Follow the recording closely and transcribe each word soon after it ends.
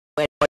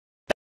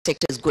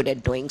sector is good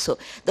at doing. So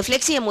the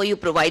Flexi MOU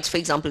provides, for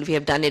example, we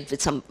have done it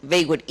with some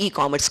very good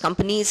e-commerce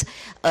companies.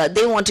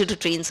 They wanted to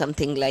train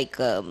something like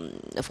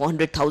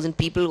 400,000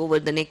 people over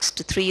the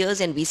next 3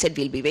 years, and we said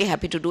we'll be very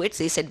happy to do it.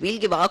 So they said we'll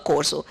give our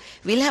course, so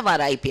we'll have our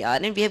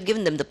IPR, and we have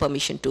given them the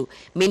permission to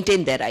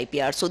maintain their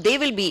IPR. So they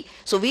will be,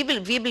 so we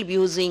will be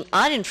using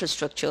our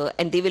infrastructure,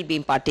 and they will be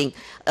imparting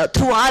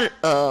through our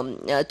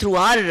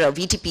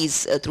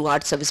VTPs, through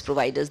our service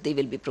providers. They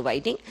will be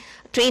providing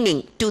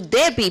training to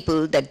their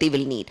people that they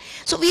will need.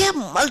 So we have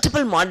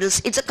multiple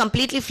models. It's a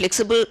completely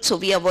flexible. So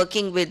we are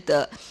working with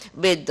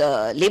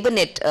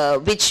LaborNet,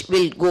 which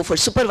will go for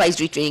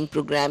supervisory training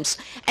programs,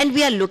 and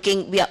we are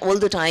looking. We are all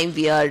the time.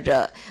 We are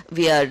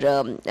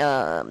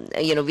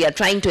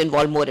trying to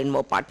involve more and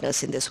more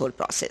partners in this whole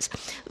process.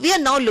 We are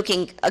now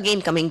looking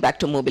again, coming back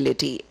to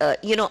mobility.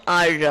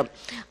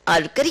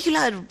 Our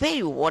curricula are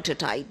very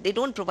watertight. They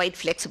don't provide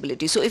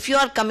flexibility. So if you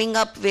are coming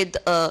up with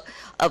a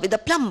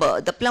plumber,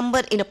 the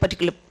plumber in a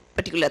particular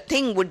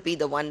thing would be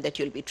the one that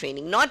you'll be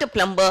training, not a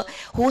plumber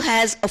who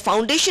has a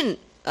foundation,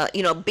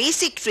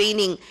 basic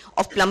training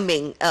of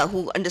plumbing,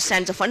 who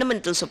understands the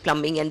fundamentals of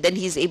plumbing, and then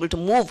he's able to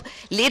move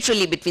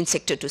laterally between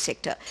sector to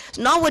sector.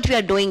 So now what we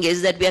are doing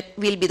is that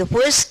we'll be the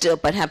first,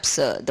 perhaps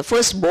the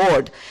first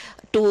board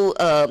to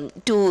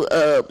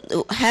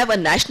have a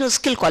national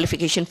skill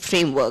qualification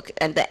framework,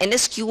 and the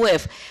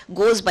NSQF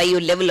goes by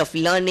your level of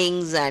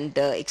learnings and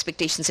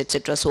expectations,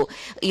 etc. So,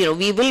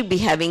 we will be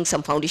having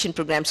some foundation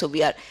programs. So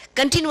we are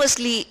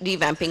continuously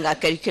revamping our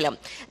curriculum.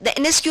 The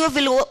NSQF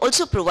will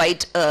also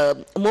provide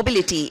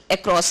mobility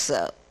across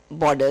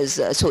borders.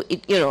 So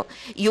you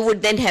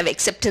would then have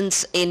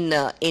acceptance in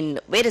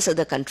various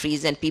other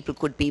countries, and people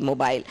could be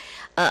mobile.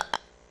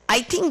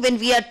 I think when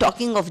we are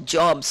talking of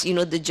jobs,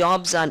 the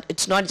jobs are,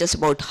 it's not just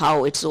about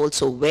how, it's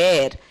also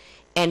where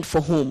and for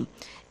whom.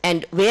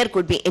 And where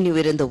could be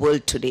anywhere in the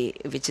world today,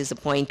 which is a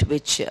point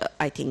which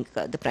I think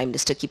the Prime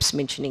Minister keeps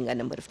mentioning a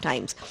number of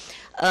times.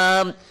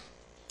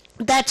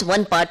 That's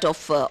one part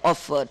of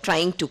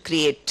trying to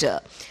create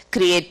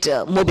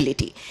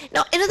mobility.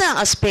 Now, another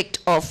aspect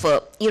of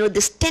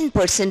this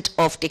 10%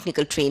 of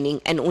technical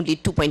training and only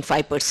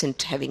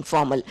 2.5% having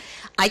formal,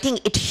 I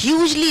think it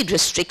hugely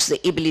restricts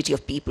the ability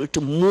of people to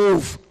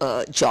move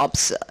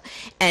jobs.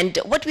 And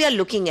what we are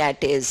looking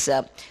at is,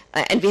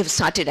 and we have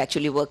started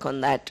actually work on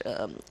that.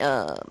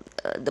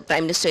 The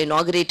Prime Minister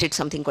inaugurated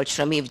something called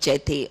Shramev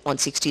Jayate on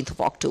 16th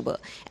of October,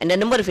 and a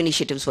number of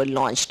initiatives were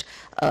launched.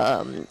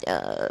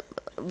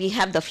 We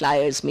have the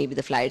flyers, maybe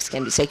the flyers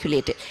can be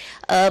circulated.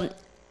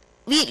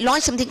 We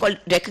launched something called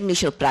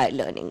recognition of prior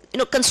learning.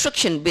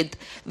 Construction with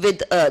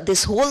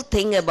this whole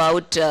thing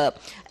about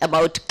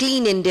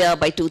Clean India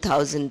by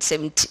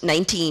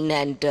 2019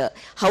 and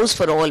House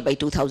for All by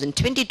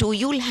 2022,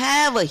 you will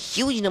have a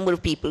huge number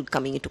of people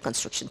coming into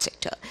construction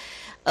sector.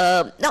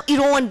 Now, you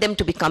don't want them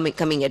to be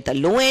coming at the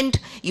low end.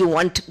 You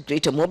want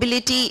greater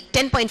mobility.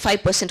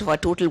 10.5% of our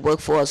total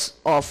workforce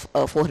of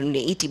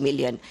 480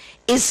 million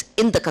is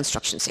in the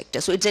construction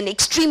sector. So it's an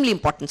extremely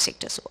important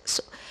sector. So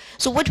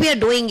what we are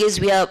doing is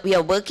we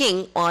are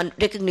working on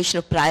recognition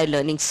of prior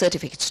learning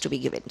certificates to be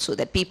given so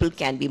that people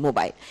can be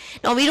mobile.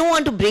 Now, we don't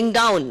want to bring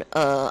down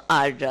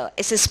our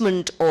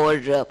assessment or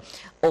the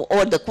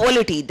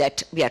quality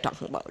that we are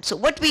talking about. So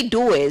what we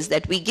do is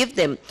that we give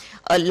them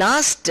a we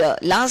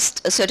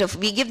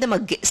give them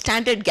a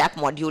standard gap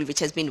module which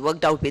has been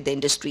worked out with the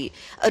industry.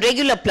 A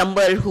regular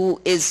plumber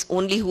who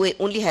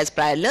only has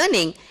prior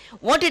learning,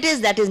 what it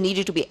is that is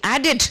needed to be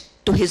added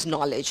to his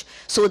knowledge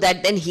so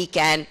that then he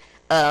can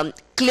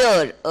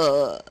clear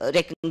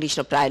recognition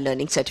of prior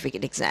learning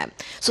certificate exam.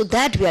 So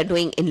that we are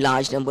doing in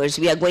large numbers.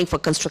 We are going for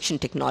construction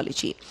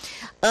technology.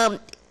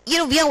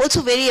 We are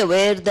also very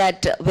aware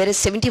that whereas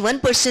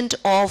 71%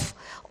 of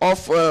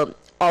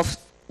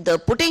the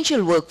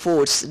potential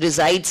workforce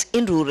resides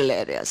in rural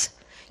areas,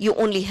 you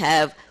only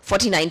have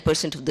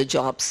 49% of the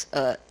jobs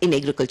in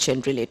agriculture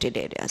and related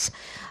areas.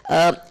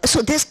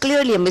 So there's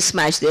clearly a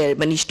mismatch there.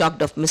 Manish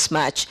talked of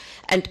mismatch,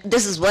 and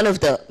this is one of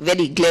the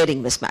very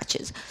glaring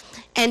mismatches.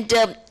 And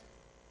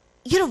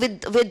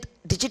with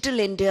Digital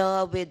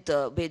India, with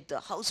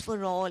House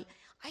for All,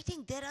 I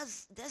think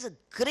there's a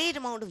great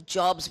amount of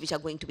jobs which are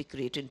going to be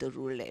created in the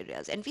rural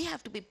areas, and we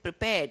have to be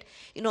prepared.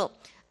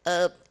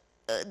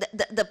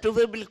 The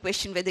proverbial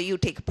question whether you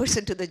take a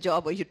person to the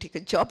job or you take a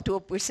job to a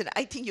person,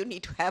 I think you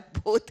need to have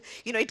both.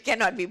 It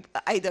cannot be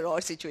either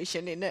or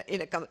situation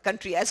in a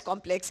country as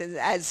complex and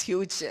as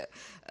huge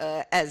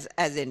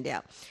as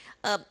India.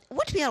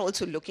 What we are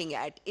also looking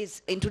at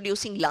is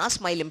introducing last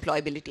mile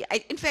employability.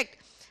 In fact,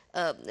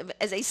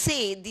 as I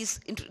say, these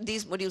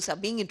modules are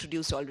being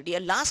introduced already, a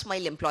last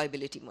mile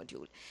employability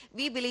module.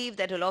 We believe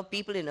that a lot of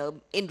people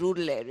in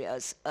rural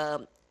areas,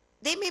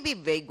 they may be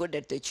very good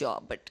at their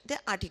job, but their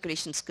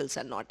articulation skills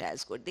are not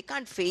as good. They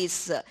can't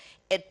face a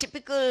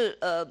typical,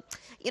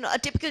 a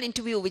typical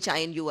interview which I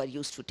and you are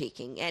used to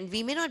taking, and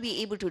we may not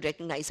be able to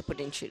recognize the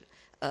potential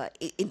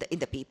in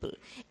the people.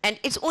 And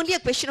it's only a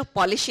question of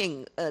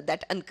polishing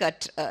that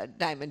uncut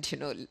diamond,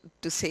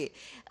 to say,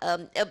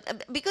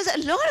 because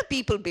a lot of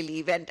people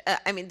believe, and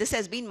I mean, this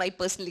has been my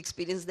personal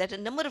experience, that a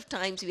number of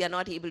times we are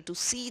not able to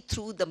see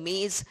through the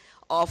maze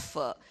of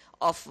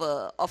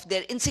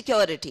their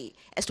insecurity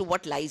as to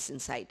what lies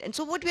inside. And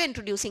so what we are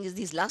introducing is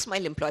these last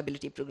mile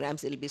employability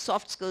programs. There will be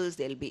soft skills,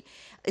 there will be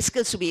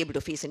skills to be able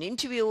to face an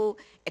interview,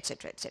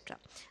 etc., etc.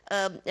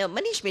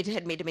 Manish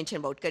had made a mention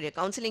about career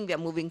counseling. We are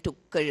moving to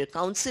career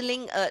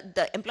counseling.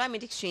 The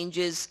employment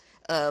exchanges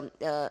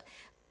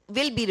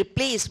will be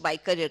replaced by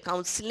career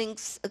counseling,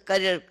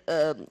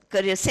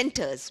 career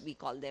centers, we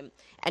call them,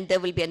 and there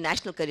will be a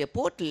national career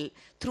portal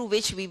through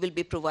which we will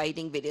be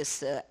providing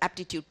various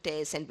aptitude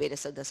tests and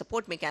various other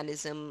support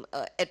mechanism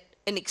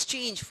in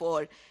exchange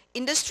for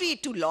industry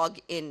to log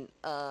in,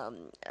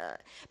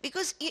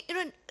 because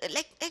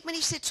like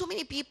Manish said,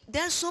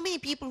 there are so many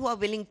people who are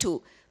willing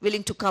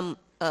to come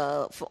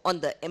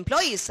on the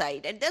employee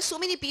side, and there are so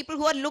many people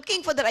who are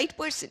looking for the right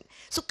person.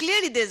 So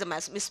clearly there is a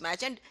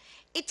mismatch, and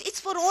it's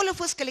for all of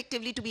us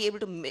collectively to be able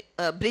to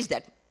bridge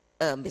that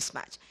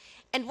mismatch.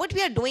 And what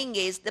we are doing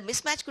is, the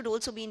mismatch could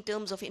also be in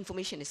terms of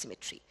information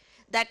asymmetry,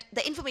 that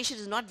the information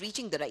is not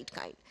reaching the right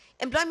kind.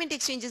 Employment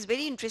exchanges,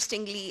 very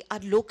interestingly, are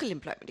local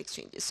employment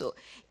exchanges. So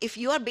if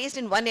you are based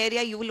in one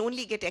area, you will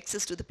only get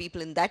access to the people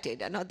in that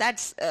area. Now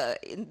that's,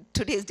 in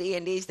today's day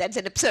and age, that's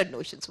an absurd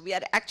notion. So we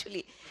are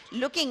actually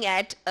looking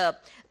at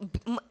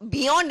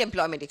beyond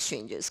employment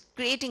exchanges,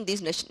 creating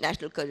these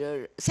national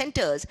career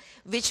centers,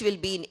 which will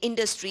be in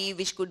industry,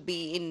 which could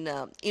be in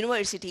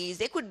universities,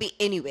 they could be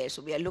anywhere.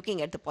 So we are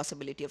looking at the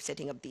possibility of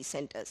setting up these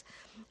centers.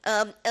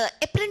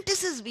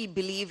 Apprentices, we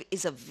believe,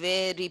 is a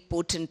very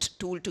potent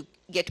tool to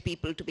get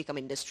people to become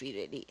industry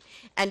ready,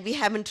 and we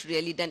haven't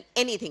really done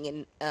anything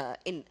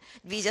in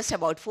we just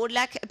have about 4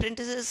 lakh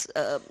apprentices,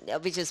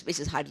 which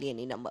is hardly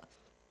any number.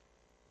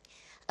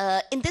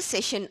 In this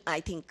session, I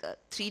think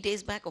 3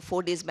 days back or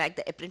 4 days back,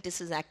 the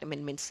Apprentices Act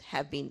amendments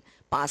have been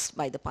passed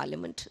by the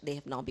Parliament. They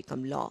have now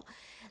become law.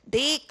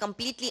 They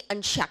completely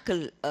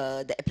unshackle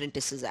the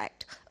Apprentices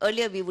Act.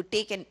 Earlier, we would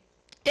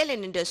tell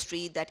an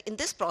industry that in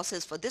this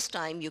process, for this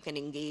time, you can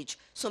engage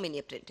so many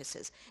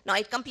apprentices. Now,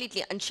 it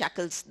completely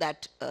unshackles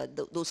that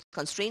those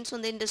constraints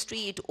on the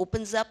industry. It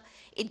opens up.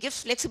 It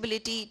gives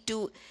flexibility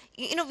to,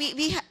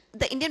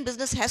 the Indian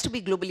business has to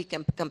be globally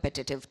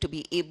competitive to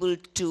be able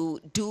to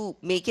do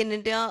Make in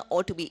India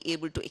or to be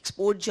able to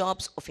export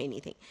jobs of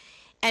anything.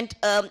 And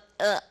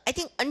I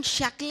think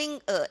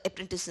unshackling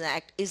Apprentices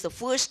Act is the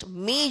first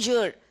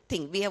major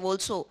thing. We have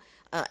also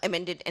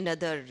amended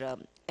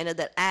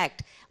another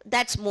act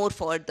that's more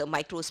for the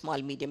micro,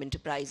 small, medium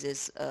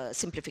enterprises,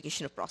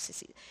 simplification of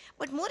processes.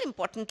 But more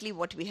importantly,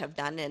 what we have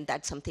done, and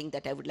that's something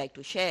that I would like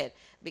to share,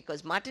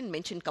 because Martin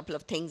mentioned a couple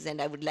of things, and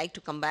I would like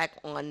to come back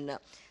on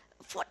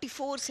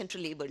 44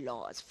 central labor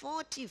laws,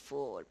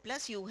 44,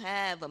 plus you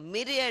have a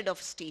myriad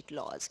of state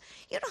laws.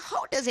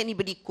 How does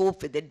anybody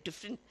cope with it?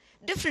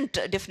 Different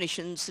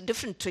definitions,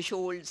 different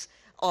thresholds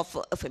of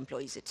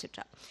employees,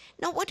 etc.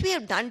 Now, what we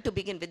have done to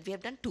begin with, we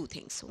have done 2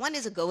 things. One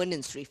is a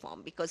governance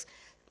reform, because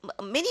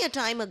many a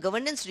time a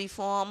governance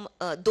reform,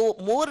 though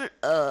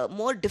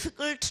more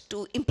difficult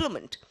to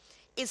implement,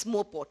 is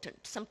more potent,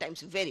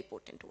 sometimes very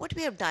potent. What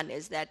we have done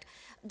is that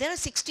there are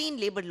 16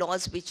 labor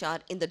laws which are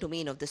in the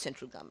domain of the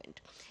central government.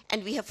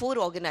 And we have 4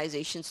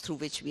 organizations through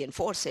which we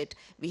enforce it.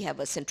 We have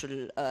a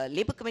central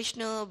labor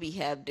commissioner, we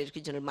have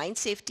Directorate General Mine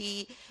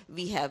Safety,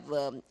 we have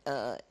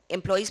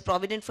Employees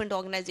Provident Fund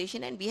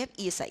organization, and we have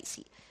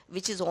ESIC,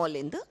 which is all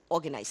in the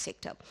organized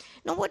sector.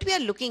 Now what we are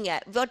looking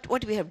at,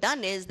 what we have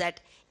done is that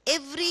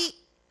every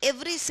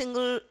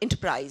single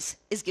enterprise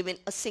is given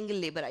a single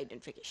labor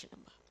identification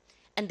number,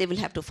 and they will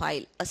have to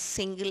file a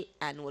single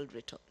annual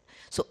return.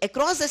 So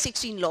across the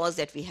 16 laws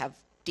that we have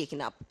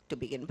taken up to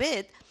begin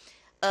with,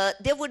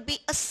 there would be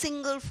a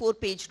single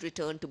 4-page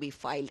return to be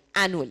filed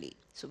annually.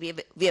 So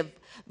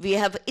we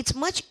have it's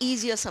much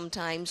easier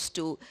sometimes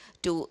to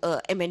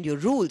amend your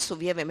rules. So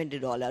we have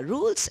amended all our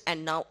rules,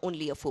 and now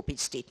only a 4-page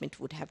statement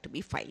would have to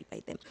be filed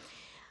by them.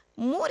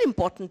 More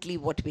importantly,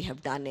 what we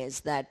have done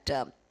is that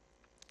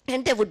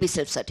and there would be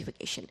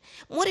self-certification.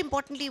 More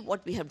importantly,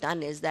 what we have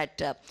done is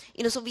that,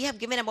 so we have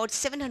given about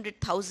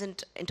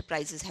 700,000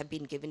 enterprises have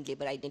been given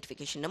labor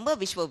identification number,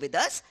 which were with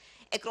us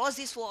across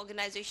these 4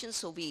 organizations.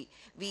 So we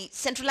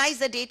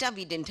centralized the data.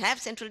 We didn't have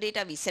central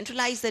data. We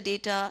centralized the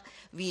data.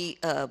 We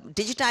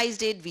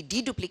digitized it. We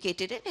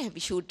deduplicated it, and we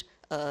issued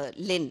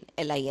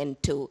LIN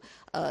to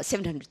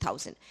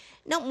 700,000.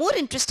 Now, more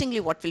interestingly,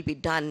 what will be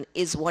done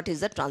is what is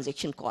the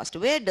transaction cost?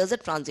 Where does the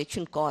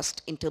transaction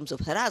cost in terms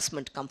of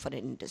harassment come for an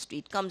industry?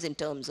 It comes in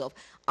terms of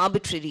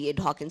arbitrary ad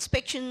hoc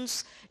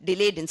inspections,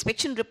 delayed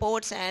inspection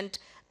reports, and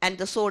and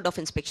the sword of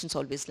inspections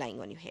always lying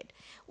on your head.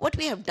 What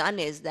we have done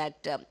is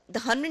that the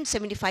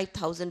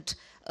 175,000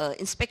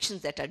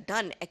 inspections that are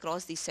done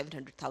across these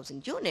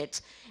 700,000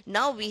 units,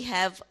 now we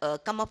have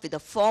come up with a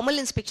formal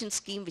inspection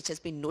scheme which has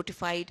been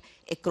notified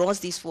across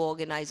these 4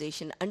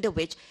 organizations, under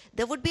which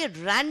there would be a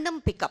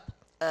random pickup.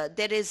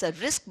 There is a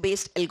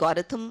risk-based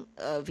algorithm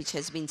which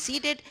has been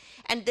seeded,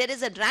 and there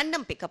is a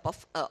random pickup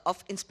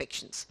of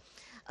inspections.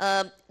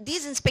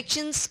 These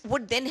inspections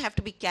would then have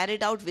to be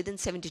carried out within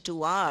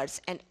 72 hours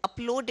and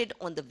uploaded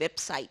on the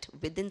website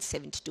within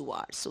 72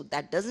 hours. So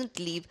that doesn't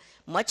leave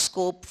much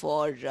scope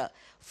for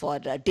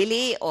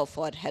delay or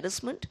for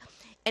harassment.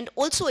 And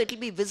also it will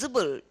be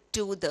visible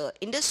to the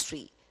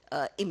industry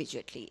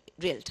immediately,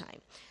 real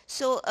time.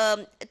 So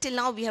till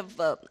now we have,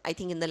 I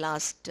think in the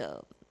last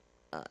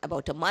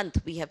about a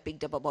month, we have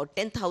picked up about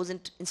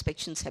 10,000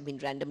 inspections have been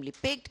randomly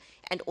picked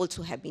and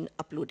also have been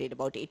uploaded.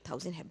 About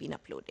 8,000 have been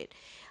uploaded.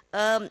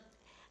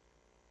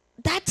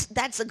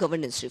 That's a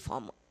governance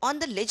reform. On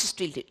the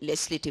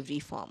legislative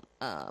reform,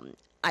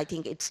 I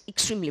think it's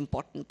extremely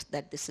important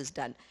that this is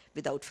done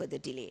without further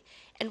delay.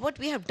 And what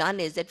we have done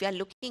is that we are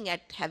looking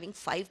at having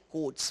 5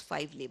 codes,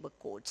 5 labor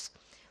codes,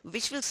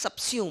 which will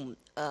subsume,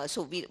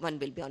 one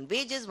will be on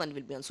wages, one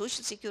will be on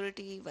social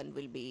security, one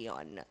will be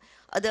on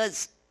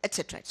others,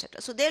 etc.,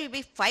 etc. So there will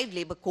be 5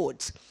 labor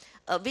codes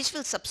which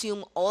will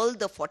subsume all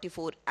the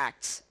 44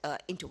 acts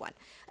into one.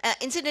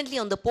 Incidentally,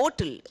 on the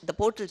portal,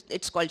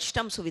 it's called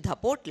Shtam Suvidha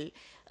portal,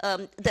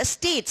 the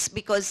states,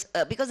 because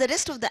the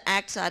rest of the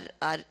acts are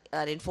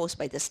enforced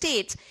by the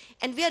states,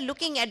 and we are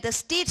looking at the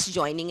states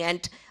joining.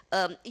 And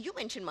you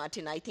mentioned,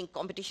 Martin, I think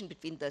competition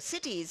between the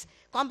cities,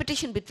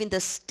 competition between the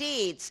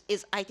states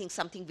is, I think,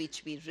 something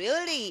which we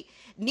really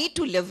need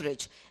to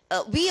leverage.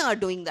 We are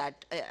doing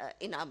that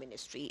in our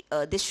ministry.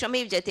 This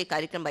Shramev Jayate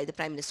Karikram by the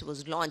Prime Minister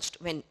was launched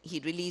when he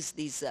released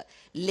these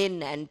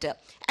LIN, and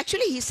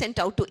actually he sent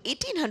out to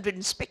 1,800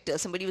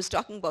 inspectors. Somebody was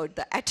talking about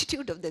the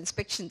attitude of the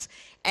inspections,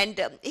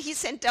 and he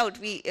sent out,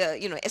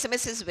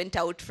 SMSs went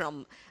out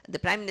from the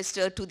Prime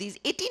Minister to these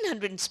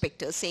 1,800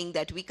 inspectors saying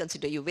that we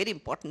consider you very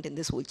important in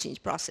this whole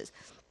change process.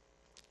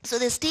 So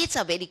the states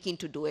are very keen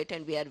to do it,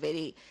 and we are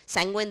very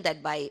sanguine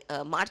that by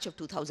March of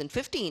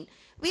 2015,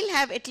 we'll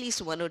have at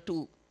least 1 or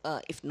 2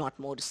 if not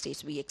more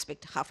states. We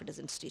expect half a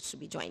dozen states to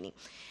be joining.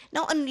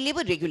 Now on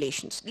labor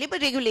regulations,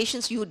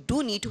 you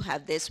do need to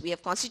have this. We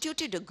have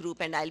constituted a group,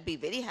 and I'll be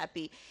very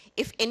happy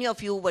if any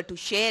of you were to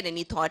share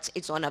any thoughts.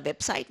 It's on our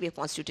website. We have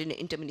constituted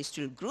an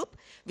interministerial group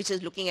which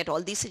is looking at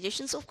all these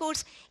suggestions. Of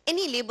course,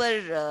 any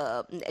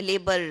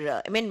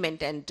labor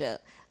amendment, and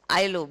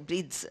ILO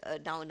breathes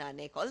down our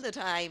neck all the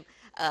time.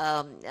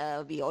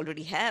 We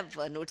already have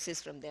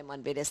notices from them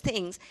on various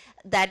things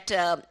that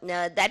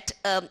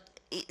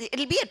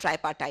it'll be a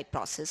tripartite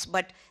process,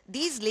 but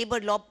these labor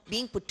law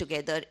being put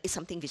together is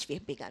something which we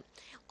have begun.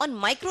 On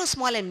micro,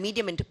 small and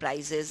medium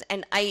enterprises,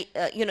 and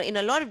in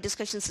a lot of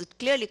discussions it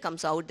clearly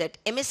comes out that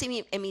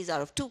MSMEs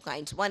are of 2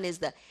 kinds. One is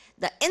the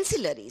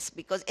ancillaries,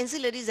 because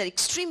ancillaries are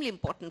extremely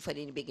important for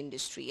any big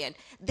industry, and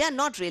they are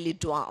not really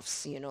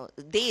dwarfs,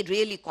 they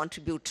really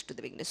contribute to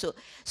the bigness.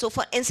 So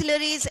for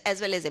ancillaries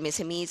as well as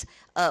MSMEs,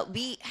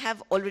 we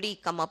have already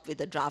come up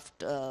with a draft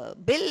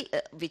bill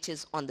which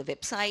is on the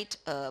website.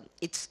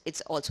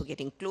 It's also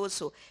getting close,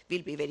 so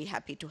we'll be very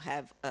happy to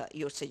have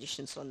your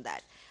suggestions on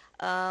that.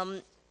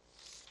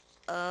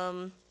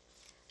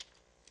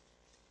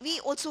 We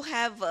also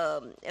have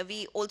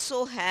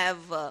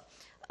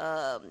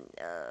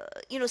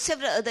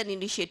several other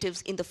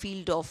initiatives in the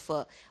field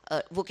of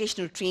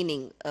vocational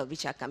training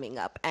which are coming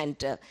up,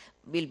 and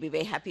we'll be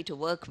very happy to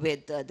work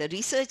with the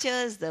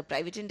researchers, the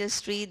private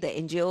industry, the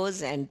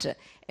NGOs,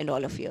 and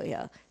all of you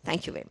here.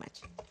 Thank you very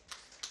much.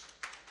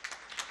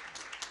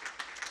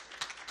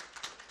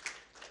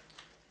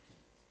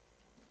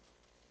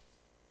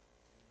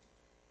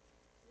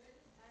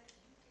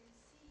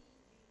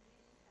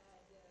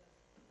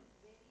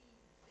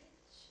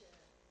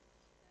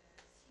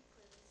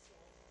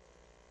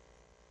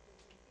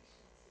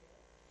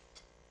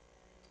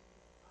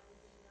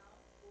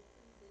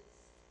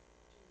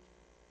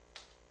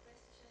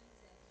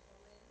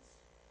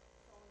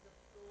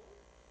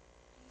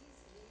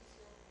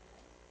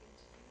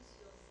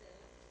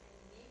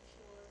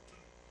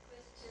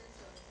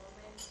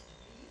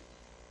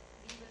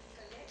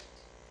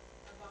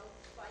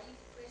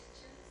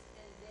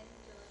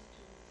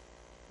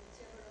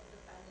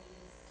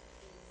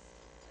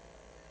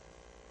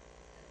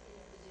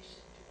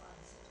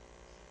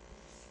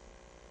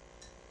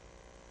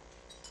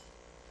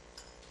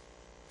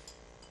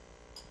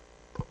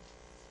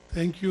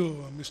 Thank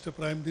you, Mr.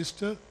 Prime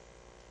Minister,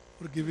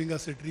 for giving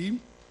us a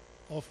dream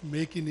of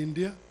Make in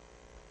India,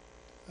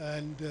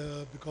 and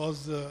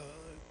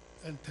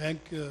thank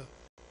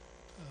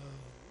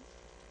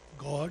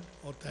God,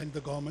 or thank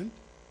the government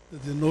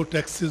that there are no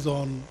taxes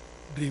on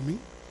dreaming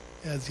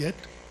as yet.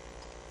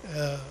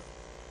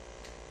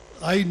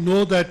 I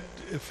know that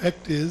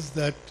effect is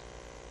that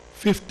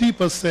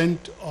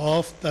 50%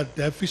 of the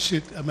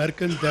deficit,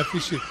 American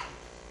deficit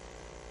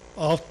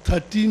of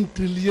 $13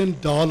 trillion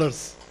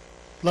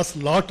plus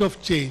lot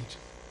of change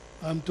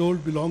I'm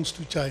told belongs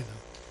to China,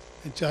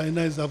 and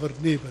China is our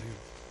neighbor.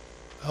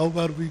 How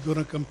are we going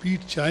to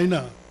compete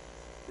China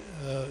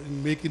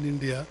in Make in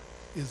India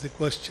is a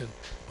question.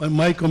 But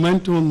my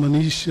comment on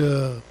Manish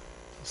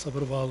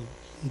Sabharwal,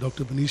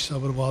 Dr. Manish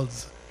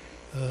Sabharwal's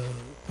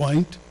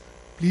point,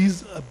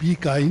 please be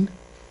kind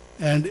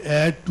and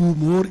add 2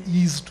 more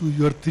E's to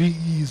your 3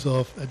 E's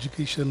of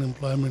education,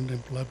 employment,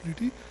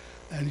 employability,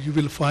 and you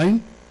will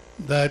find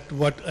that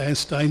what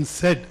Einstein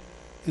said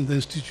in the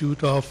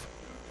Institute of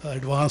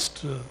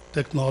Advanced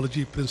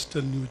Technology,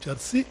 Princeton, New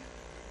Jersey,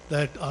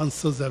 that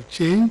answers have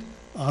changed,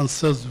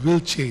 answers will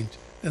change,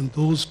 and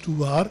those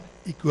 2 are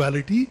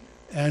equality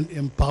and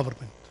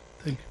empowerment.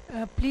 Thank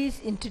you. Please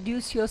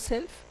introduce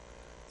yourself.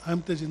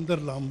 I'm Tejinder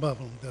Lamba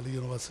from Delhi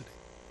University.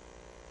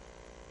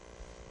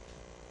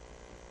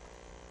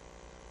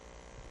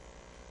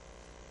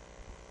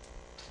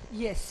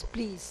 Yes,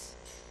 please.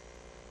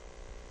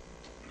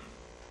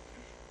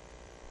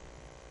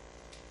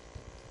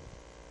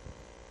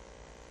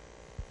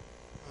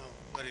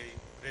 Very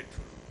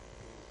grateful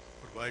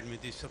to provide me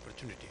this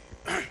opportunity.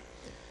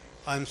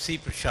 I'm C.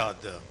 Prashad.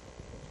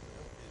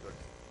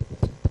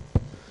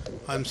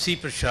 I'm C.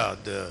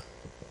 Prashad,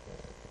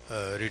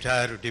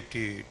 retired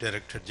Deputy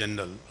Director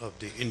General of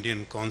the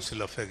Indian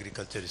Council of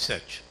Agriculture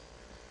Research.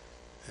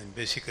 And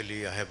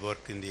basically I have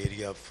worked in the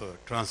area of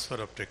transfer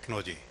of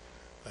technology.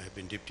 I have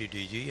been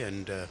Deputy DG,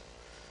 and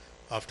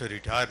after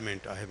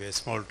retirement I have a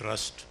small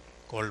trust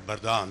called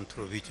Bardhan,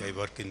 through which I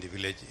work in the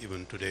village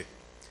even today.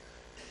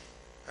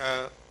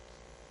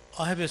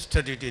 I have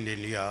studied in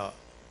India,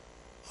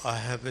 I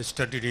have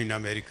studied in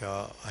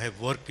America, I have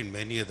worked in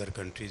many other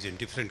countries in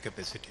different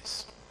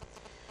capacities.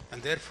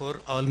 And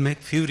therefore I'll make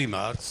few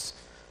remarks.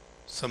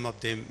 Some of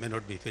them may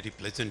not be very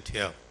pleasant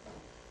here,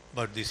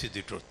 but this is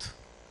the truth.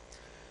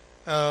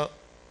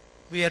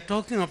 We are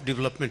talking of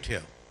development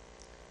here,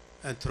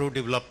 and through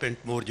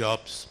development more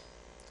jobs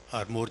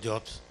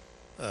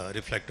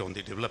reflect on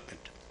the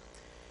development.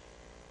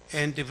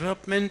 And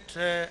development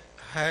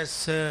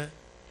has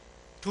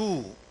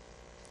 2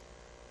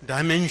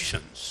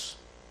 dimensions.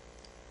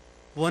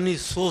 One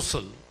is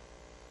social,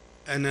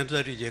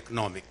 another is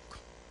economic.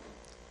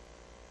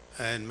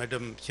 And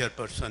Madam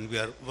Chairperson, we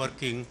are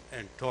working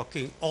and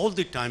talking all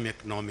the time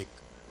economic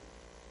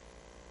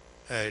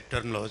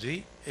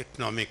terminology,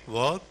 economic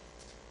work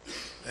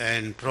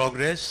and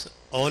progress,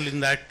 all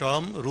in that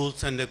term,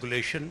 rules and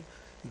regulation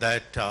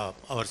that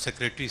our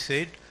Secretary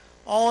said,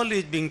 all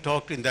is being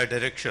talked in that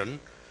direction,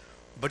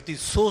 but the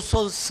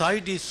social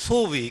side is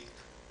so weak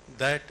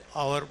that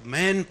our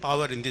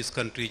manpower in this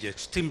country is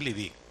extremely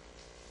weak.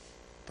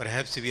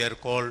 Perhaps we are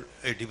called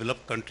a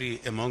developed country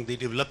among the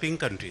developing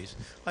countries.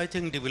 I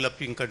think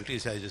developing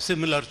countries has a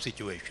similar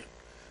situation.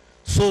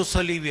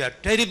 Socially we are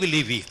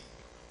terribly weak.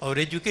 Our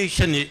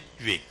education is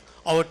weak.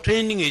 Our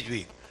training is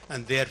weak.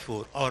 And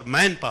therefore our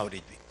manpower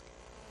is weak.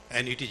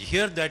 And it is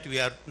here that we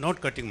are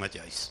not cutting much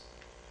ice.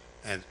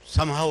 And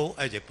somehow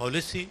as a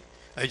policy,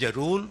 as a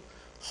rule,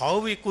 how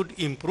we could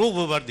improve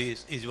over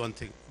this is one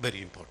thing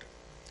very important.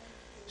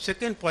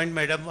 Second point,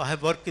 Madam, I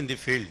have worked in the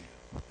field.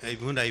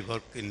 Even I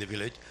work in the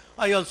village.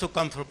 I also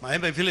come from, I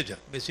am a villager.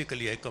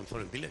 Basically I come from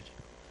a village.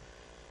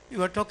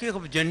 You are talking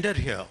of gender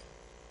here.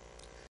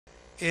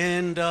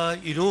 And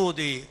you know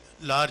the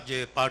large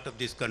part of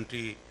this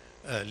country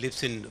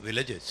lives in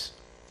villages.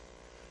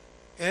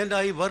 And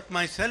I work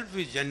myself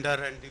with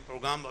gender and the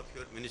program of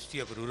your Ministry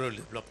of Rural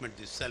Development,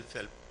 this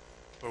self-help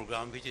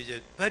program, which is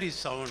a very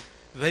sound,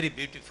 very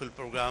beautiful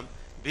program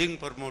being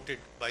promoted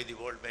by the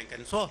World Bank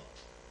and so on.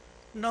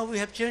 Now we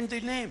have changed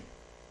the name.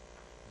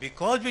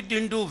 Because we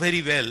didn't do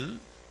very well,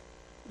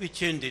 we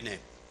changed the name.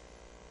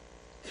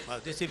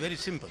 This is very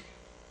simple.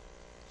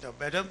 Now,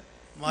 Madam,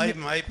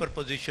 my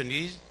proposition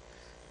is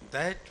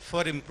that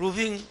for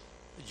improving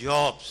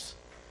jobs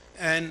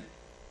and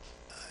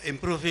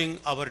improving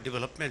our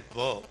development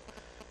work,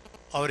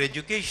 our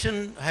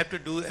education have to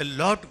do a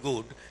lot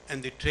good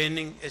and the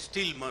training is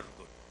still more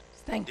good.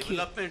 Thank you.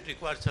 Development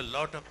requires a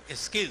lot of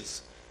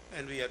skills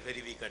and we are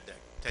very weak at that.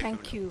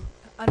 Thank you.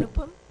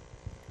 Anupam,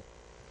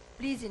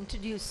 please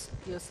introduce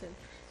yourself.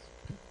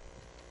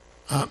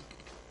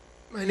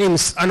 My name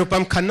is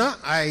Anupam Khanna.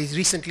 I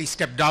recently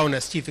stepped down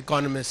as Chief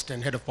Economist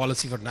and Head of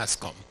Policy for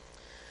NASSCOM.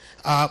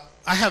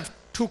 I have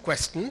 2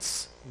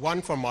 questions,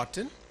 one for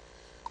Martin.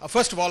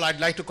 First of all, I'd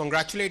like to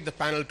congratulate the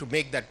panel to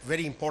make that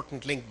very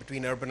important link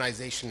between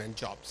urbanization and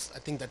jobs. I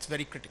think that's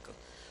very critical.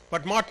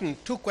 But Martin,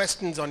 2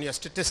 questions on your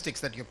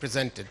statistics that you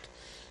presented.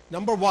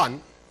 Number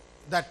 1,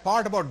 that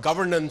part about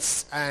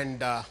governance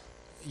and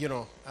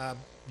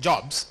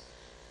jobs.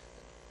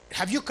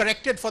 Have you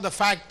corrected for the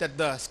fact that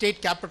the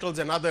state capitals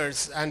and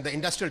others and the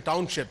industrial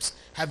townships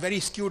have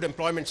very skewed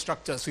employment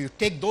structures? So you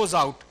take those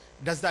out,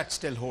 does that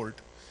still hold?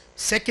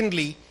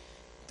 Secondly,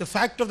 the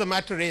fact of the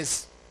matter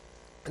is,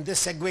 and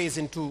this segues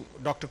into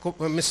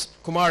Ms.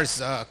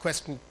 Kumar's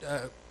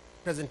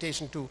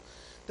presentation too,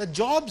 the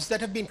jobs that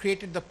have been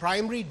created, the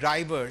primary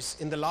drivers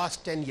in the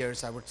last 10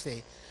 years, I would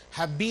say,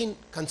 have been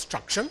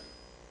construction,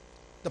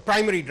 the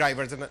primary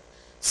drivers. And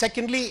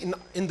Secondly,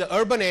 in the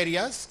urban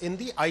areas, in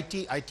the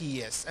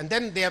ITES. And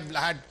then they have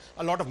had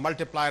a lot of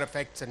multiplier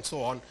effects and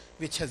so on,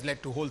 which has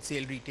led to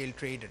wholesale, retail,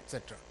 trade,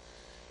 etc.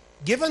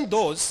 Given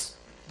those,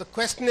 the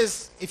question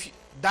is,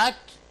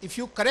 if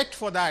you correct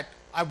for that,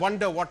 I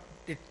wonder what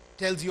it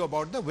tells you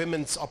about the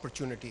women's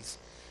opportunities.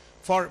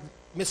 For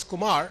Ms.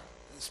 Kumar,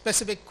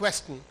 specific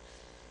question,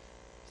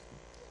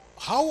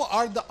 how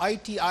are the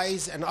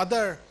ITIs and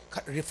other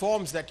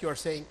reforms that you are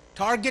saying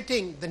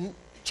targeting the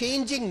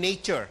changing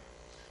nature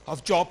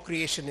of job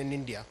creation in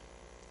India?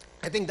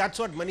 I think that's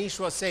what Manish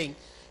was saying.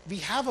 We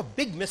have a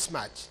big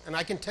mismatch, and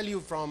I can tell you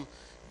from,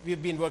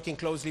 we've been working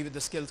closely with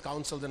the skills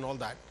councils and all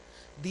that,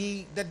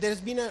 that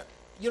there's been a,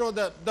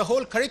 the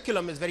whole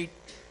curriculum is very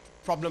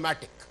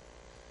problematic.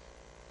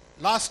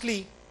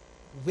 Lastly,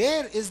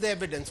 where is the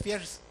evidence? We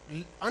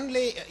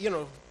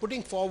are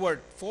putting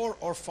forward 4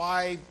 or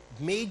 5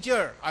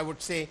 major, I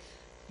would say,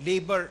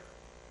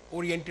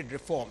 labor-oriented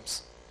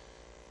reforms.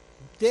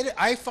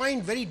 I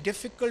find very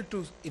difficult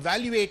to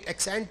evaluate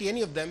ex ante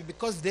any of them,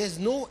 because there is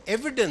no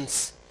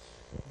evidence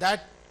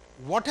that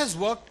what has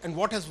worked and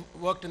what has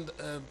worked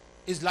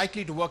is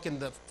likely to work in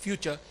the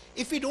future.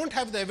 If we don't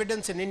have the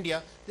evidence in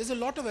India, there's a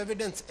lot of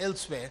evidence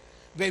elsewhere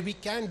where we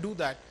can do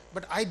that,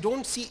 but I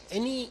don't see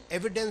any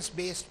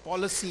evidence-based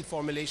policy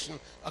formulation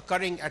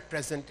occurring at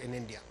present in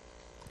India.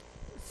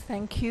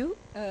 Thank you.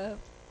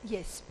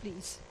 Yes,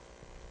 please.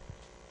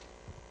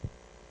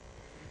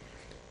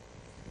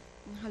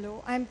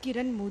 Hello, I'm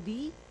Kiran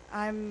Modi.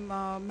 I'm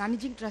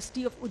Managing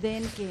Trustee of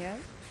Udayan Care.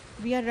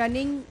 We are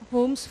running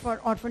homes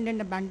for orphaned and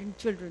abandoned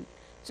children,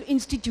 so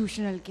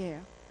institutional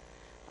care.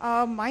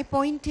 My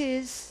point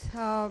is,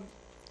 there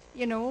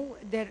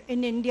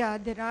in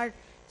India, there are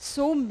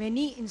so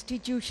many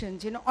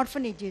institutions,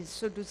 orphanages,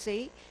 so to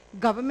say,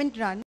 government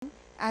run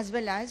as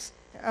well as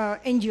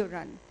NGO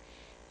run.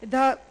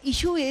 The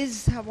issue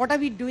is, what are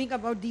we doing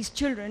about these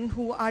children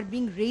who are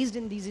being raised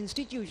in these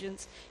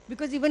institutions?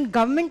 Because even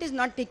government is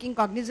not taking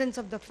cognizance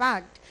of the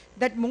fact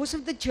that most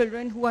of the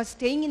children who are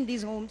staying in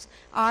these homes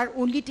are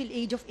only till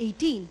age of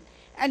 18,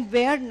 and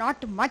where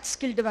not much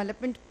skill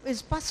development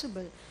is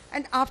possible.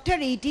 And after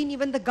 18,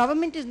 even the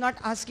government is not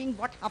asking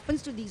what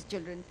happens to these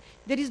children.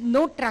 There is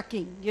no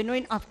tracking, in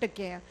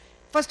aftercare.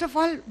 First of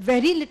all,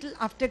 very little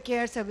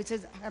aftercare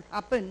services have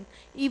happened.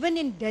 Even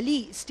in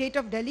Delhi, state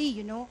of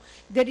Delhi,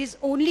 there is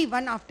only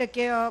one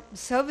aftercare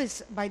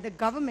service by the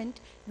government,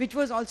 which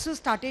was also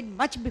started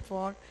much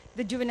before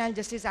the Juvenile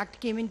Justice Act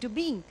came into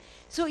being.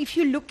 So if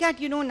you look at,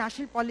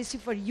 national policy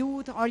for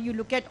youth, or you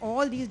look at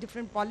all these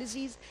different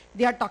policies,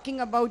 they are talking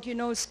about,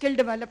 skill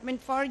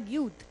development for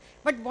youth.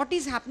 But what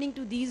is happening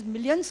to these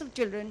millions of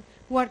children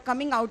who are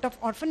coming out of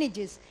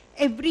orphanages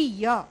every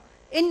year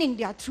in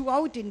India,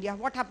 throughout India?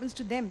 What happens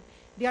to them?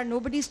 They are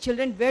nobody's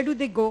children. Where do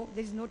they go?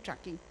 There is no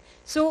tracking.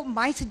 So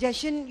my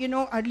suggestion,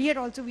 earlier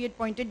also we had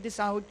pointed this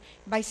out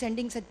by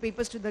sending such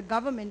papers to the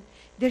government.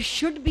 There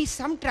should be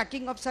some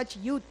tracking of such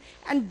youth,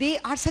 and they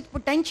are such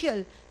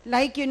potential.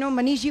 Like,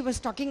 Manish ji was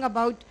talking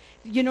about,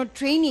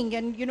 training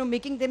and,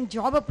 making them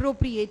job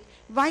appropriate.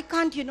 Why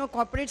can't,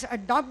 corporates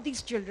adopt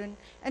these children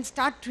and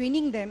start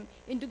training them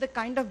into the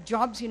kind of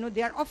jobs,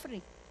 they are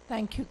offering?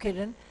 Thank you,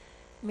 Kiran.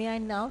 May I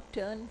now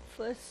turn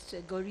first,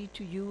 Gauri,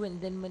 to you,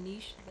 and then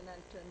Manish, then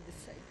I'll turn this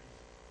side.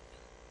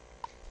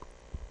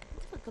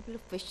 A couple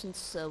of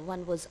questions.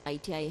 One was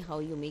ITI, how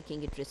you're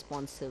making it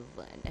responsive,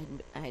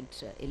 and I had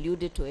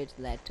alluded to it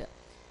that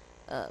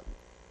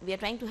we are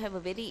trying to have a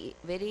very,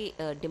 very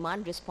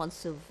demand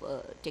responsive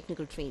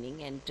technical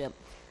training, and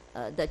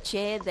the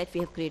chair that we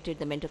have created,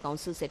 the mentor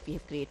councils that we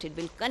have created,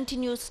 will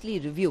continuously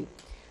review.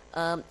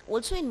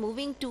 Also in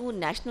moving to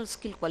national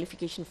skill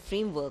qualification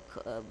framework,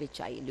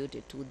 which I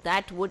alluded to,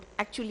 that would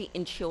actually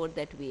ensure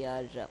that we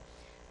are,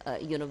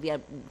 we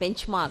are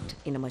benchmarked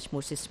in a much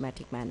more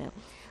systematic manner.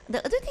 The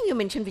other thing you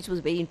mentioned, which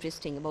was very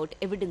interesting, about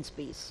evidence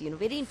base,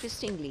 very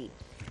interestingly,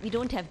 we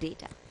don't have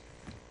data.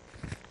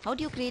 How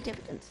do you create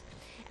evidence?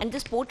 And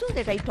this portal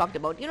that I talked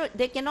about,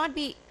 there cannot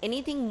be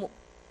anything,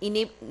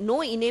 no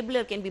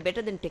enabler can be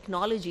better than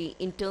technology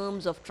in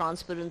terms of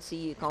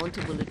transparency,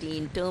 accountability,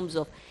 in terms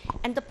of,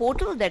 and the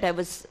portal that I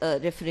was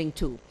referring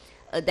to,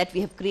 that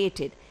we have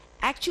created,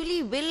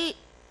 actually will,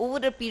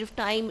 over a period of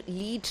time,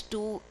 lead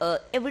to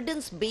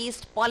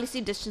evidence-based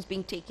policy decisions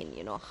being taken.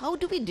 How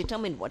do we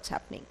determine what's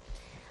happening?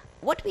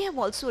 What we have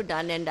also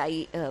done, and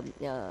I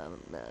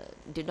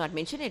did not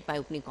mention it in my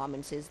opening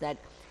comments, is that,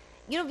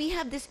 we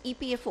have this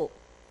EPFO,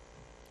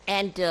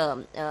 and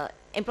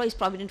Employees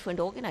Provident Fund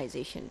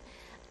organization.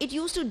 It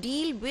used to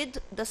deal with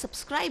the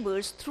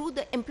subscribers through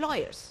the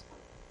employers,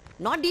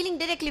 not dealing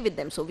directly with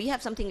them. So we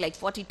have something like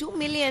 42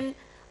 million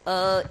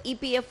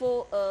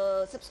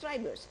EPFO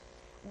subscribers,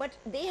 but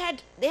they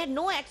had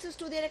no access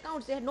to their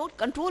accounts. They had no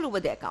control over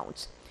their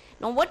accounts.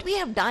 Now what we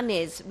have done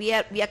is we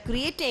have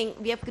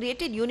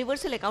created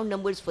universal account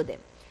numbers for them,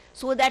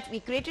 so that we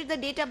created the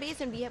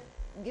database and we have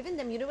given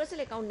them universal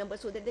account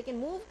numbers so that they can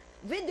move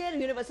with their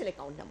universal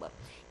account number.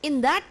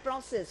 In that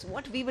process,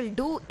 what we will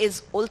do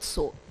is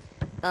also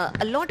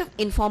a lot of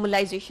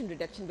informalization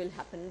reduction will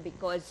happen,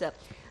 because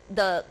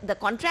the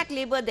contract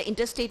labor, the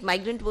interstate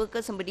migrant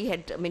workers, somebody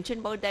had mentioned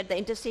about that, the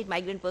interstate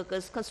migrant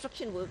workers,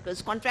 construction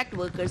workers, contract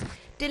workers,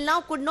 till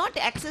now could not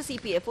access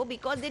EPFO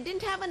because they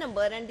didn't have a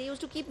number and they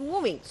used to keep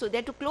moving. So they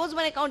had to close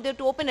one account, they had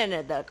to open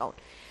another account.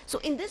 So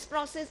in this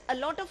process, a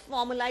lot of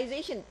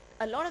formalization,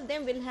 a lot of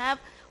them will have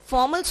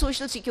formal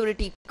social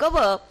security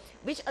cover,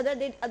 which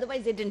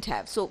otherwise they didn't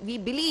have. So we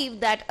believe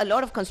that a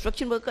lot of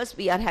construction workers,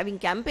 we are having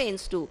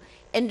campaigns to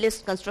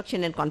enlist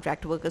construction and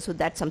contract workers, so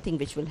that's something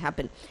which will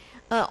happen.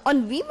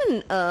 On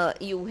women,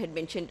 you had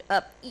mentioned,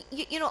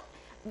 you know,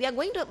 we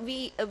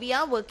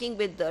are working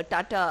with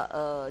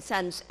Tata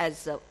Sons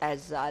as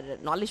our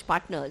knowledge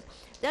partners.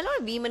 There are a lot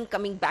of women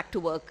coming back to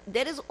work.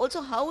 There is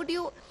also, how do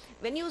you,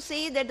 when you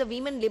say that the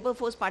women labor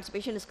force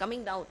participation is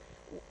coming down,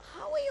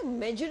 how are you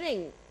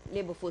measuring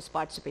labor force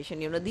participation?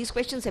 You know, these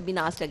questions have been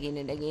asked again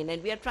and again,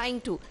 and we are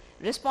trying to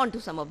respond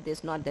to some of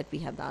this. Not that we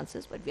have the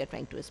answers, but we are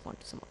trying to respond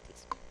to some of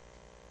these.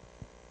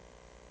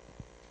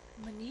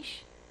 Manish?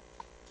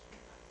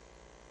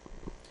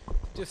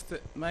 Just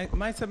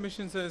my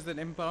submission says that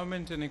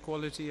empowerment and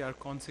equality are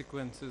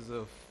consequences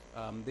of,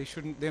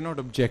 they're not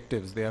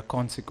objectives, they are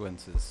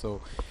consequences.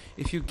 So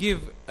if you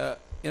give,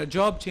 a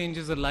job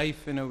changes a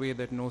life in a way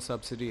that no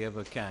subsidy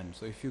ever can.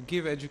 So if you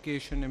give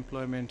education,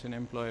 employment and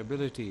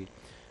employability,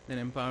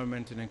 then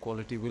empowerment and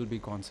equality will be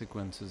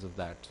consequences of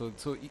that. So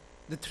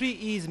the 3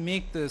 E's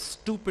make the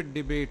stupid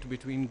debate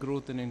between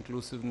growth and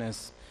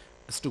inclusiveness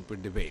a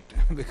stupid debate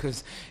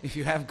because if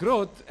you have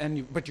growth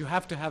but you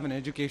have to have an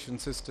education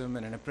system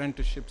and an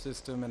apprenticeship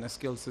system and a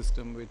skill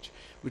system which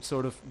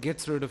sort of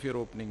gets rid of your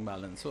opening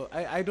balance. So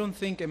I don't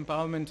think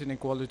empowerment and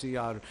equality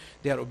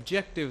they are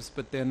objectives,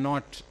 but they're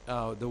not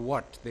the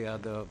what,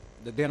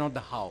 they're not the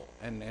how,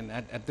 and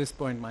at this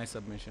point my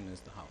submission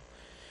is the how.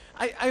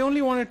 I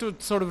only wanted to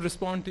sort of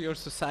respond to your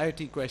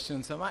society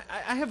questions.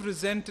 I have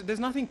resented, there's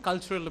nothing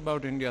cultural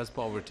about India's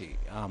poverty.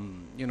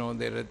 You know,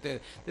 there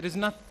is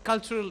not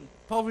cultural,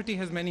 poverty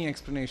has many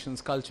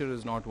explanations, culture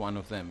is not one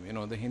of them. You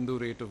know, the Hindu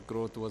rate of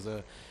growth was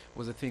a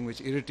thing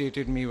which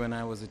irritated me when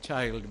I was a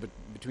child, but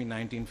between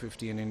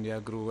 1950 and India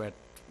grew at,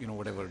 you know,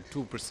 whatever,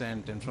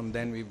 2%, and from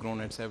then we've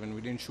grown at 7%.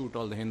 We didn't shoot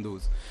all the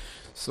Hindus.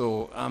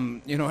 So,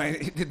 you know,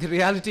 the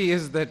reality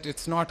is that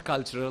it's not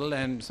cultural,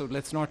 and so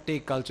let's not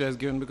take culture as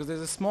given, because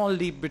there's a small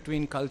leap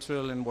between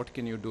cultural and what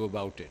can you do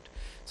about it.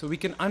 So we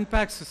can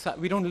unpack,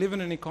 we don't live in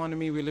an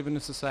economy, we live in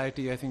a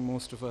society, I think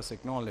most of us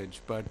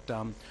acknowledge, but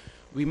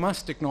we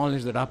must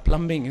acknowledge that our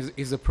plumbing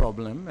is a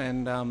problem,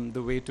 and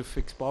the way to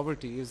fix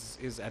poverty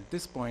is at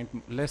this point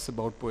less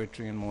about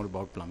poetry and more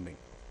about plumbing.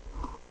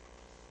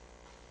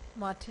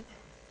 Martin?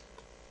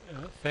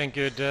 Thank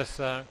you. Just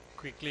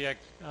quickly,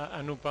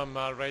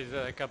 Anupam raised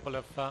a couple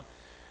of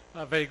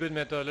very good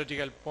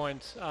methodological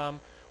points.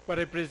 What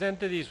I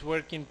presented is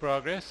work in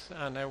progress,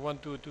 and I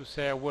want to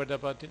say a word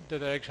about the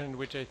direction in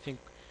which I think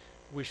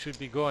we should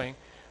be going.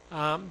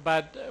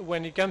 But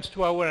when it comes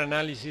to our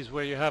analysis,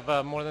 where you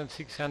have more than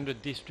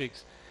 600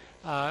 districts,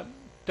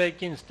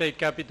 taking state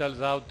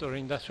capitals out or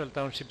industrial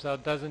townships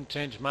out doesn't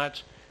change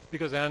much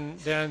because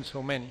there aren't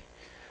so many.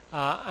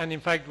 And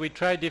in fact, we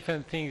try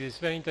different things. It's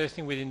very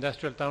interesting with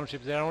industrial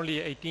townships. There are only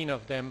 18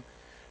 of them,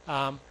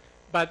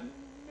 but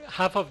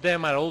half of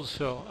them are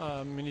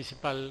also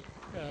municipal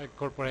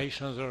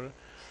corporations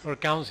or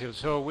councils.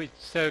 So we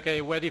say,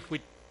 okay, what if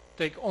we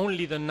take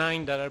only the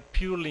 9 that are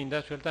purely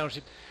industrial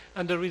townships,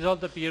 and the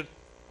result appeared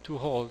to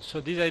hold.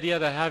 So this idea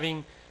that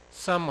having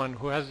someone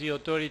who has the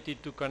authority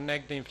to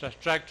connect the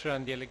infrastructure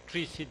and the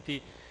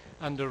electricity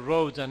and the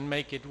roads and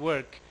make it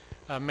work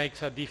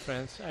makes a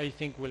difference, I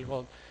think will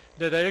hold.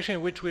 The direction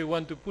in which we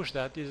want to push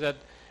that is that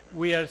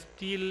we are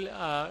still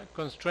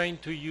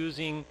constrained to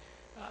using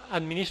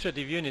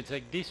administrative units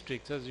like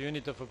districts as a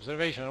unit of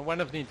observation. And one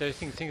of the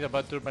interesting things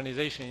about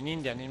urbanization in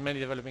India and in many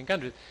developing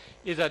countries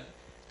is that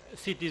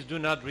cities do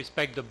not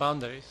respect the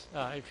boundaries.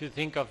 If you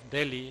think of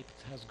Delhi,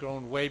 it has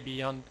grown way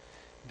beyond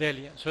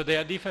Delhi. So there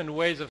are different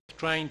ways of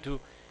trying to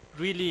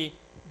really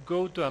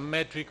go to a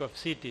metric of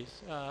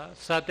cities,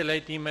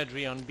 satellite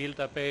imagery on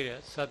built-up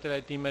areas,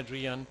 satellite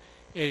imagery on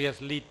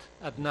areas lit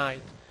at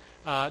night,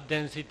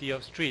 density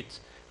of streets.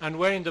 And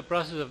we're in the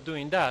process of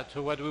doing that.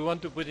 So what we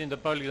want to put in the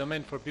public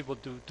domain for people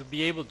to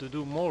be able to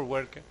do more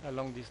work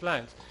along these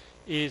lines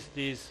is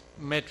these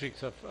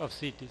metrics of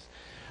cities.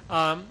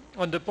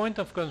 On the point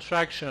of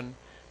construction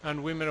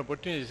and women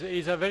opportunities,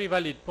 is a very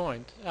valid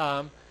point.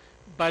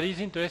 But it's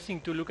interesting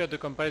to look at the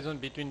comparison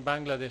between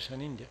Bangladesh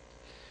and India.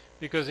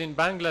 Because in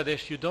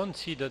Bangladesh, you don't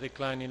see the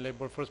decline in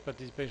labor force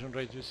participation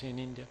rates you see in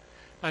India.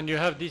 And you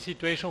have this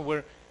situation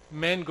where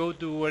men go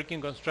to work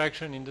in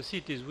construction in the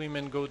cities,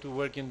 women go to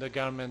work in the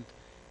garment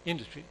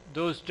industry.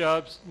 Those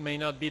jobs may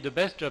not be the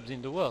best jobs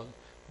in the world,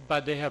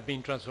 but they have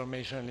been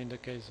transformational in the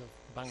case of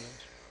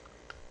Bangladesh.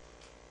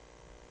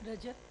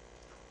 Rajat?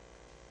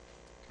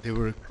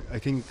 I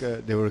think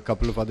there were a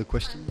couple of other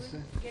questions.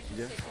 Get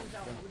the second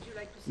round. Would you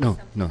like to say No,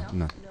 something no, now?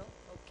 no. No?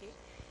 Okay.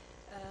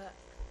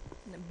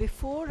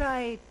 Before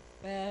I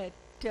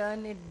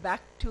turn it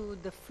back to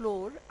the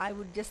floor, I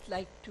would just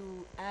like to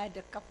add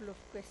a couple of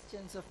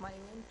questions of my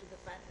own to the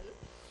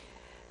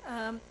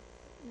panel.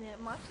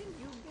 Martin,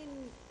 you've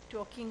been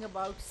talking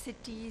about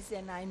cities,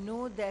 and I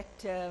know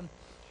that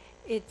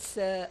it's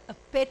a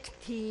pet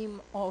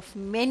theme of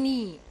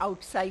many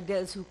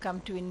outsiders who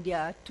come to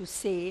India to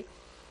say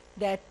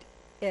that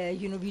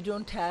we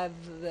don't have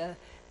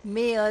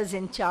mayors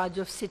in charge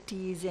of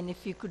cities, and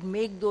if you could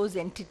make those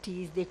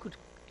entities, they could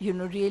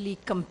really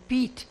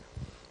compete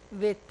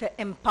with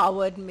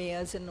empowered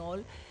mayors and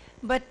all.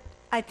 But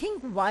I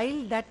think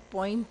while that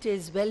point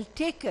is well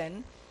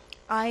taken,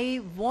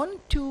 I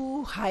want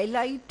to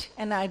highlight,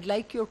 and I'd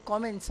like your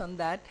comments on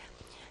that,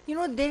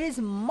 there is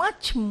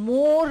much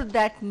more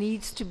that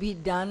needs to be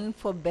done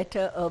for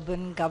better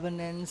urban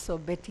governance or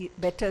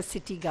better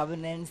city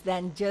governance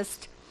than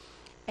just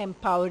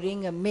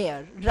empowering a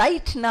mayor.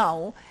 Right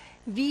now,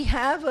 we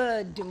have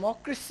a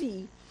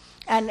democracy,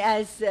 and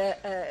as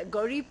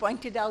Gauri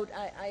pointed out,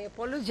 I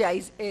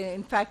apologize.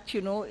 In fact,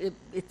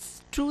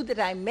 it's true that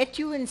I met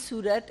you in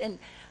Surat, and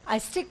I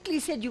strictly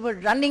said you were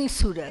running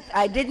Surat.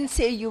 I didn't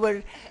say you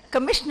were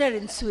commissioner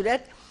in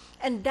Surat.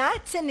 And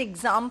that's an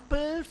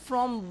example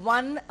from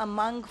one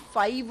among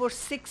 5 or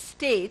 6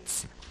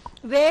 states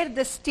where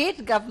the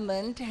state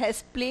government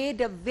has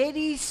played a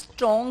very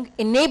strong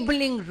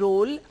enabling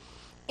role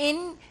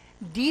in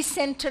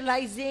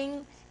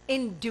decentralizing,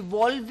 in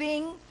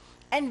devolving,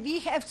 and we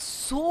have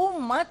so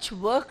much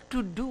work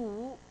to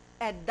do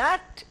at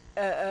that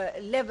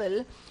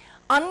level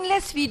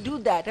unless we do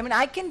that. I mean,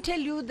 I can tell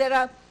you there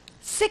are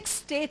 6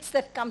 states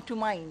that come to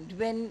mind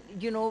when,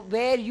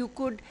 where you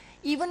could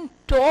even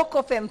talk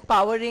of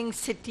empowering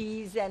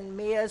cities and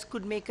mayors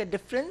could make a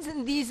difference,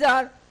 and these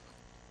are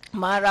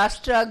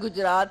Maharashtra,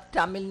 Gujarat,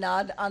 Tamil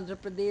Nadu, Andhra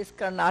Pradesh,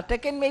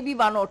 Karnataka, and maybe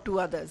 1 or 2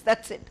 others.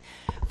 That's it.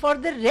 For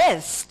the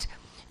rest,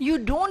 you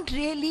don't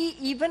really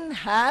even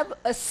have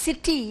a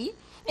city.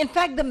 In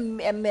fact,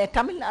 the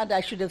Tamil Nadu, I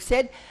should have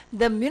said,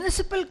 the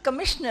municipal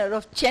commissioner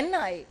of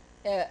Chennai,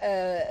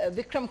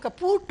 Vikram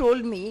Kapoor,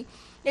 told me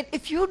that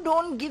if you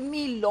don't give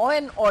me law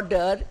and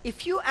order,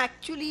 if you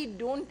actually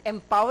don't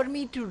empower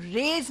me to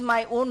raise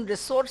my own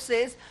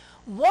resources,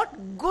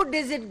 what good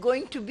is it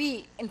going to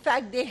be? In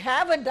fact, they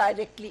have a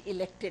directly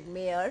elected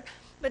mayor,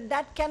 but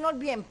that cannot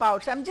be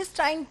empowered. So I'm just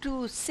trying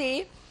to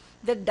say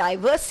the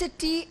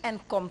diversity and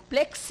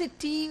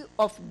complexity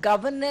of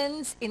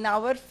governance in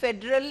our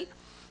federal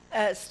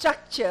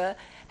structure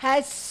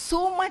has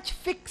so much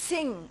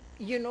fixing,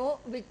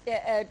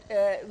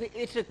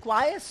 it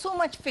requires so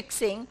much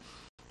fixing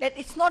that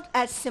it's not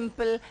as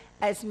simple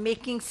as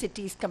making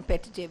cities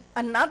competitive.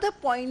 Another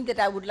point that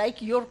I would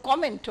like your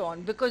comment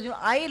on, because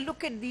I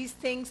look at these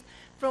things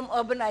from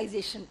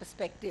urbanization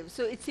perspective.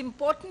 So it's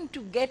important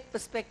to get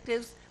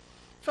perspectives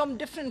from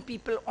different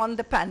people on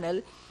the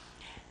panel.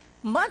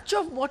 Much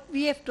of what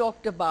we have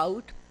talked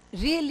about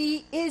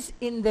really is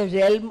in the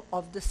realm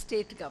of the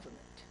state government.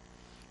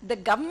 The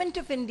government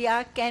of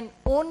India can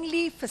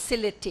only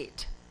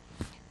facilitate.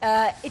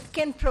 It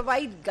can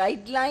provide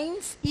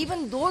guidelines.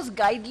 Even those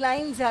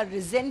guidelines are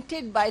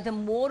resented by the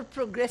more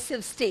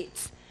progressive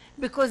states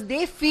because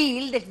they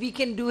feel that we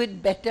can do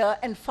it better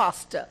and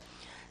faster.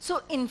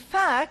 So in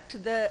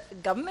fact, the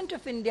government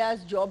of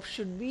India's job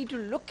should be to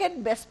look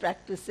at best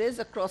practices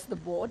across the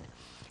board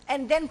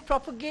and then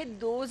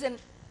propagate those and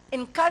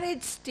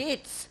encourage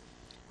states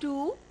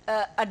to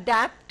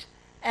adapt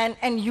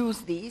and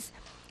use these.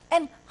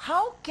 And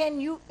how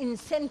can you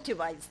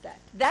incentivize that?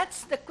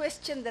 That's the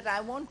question that I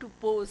want to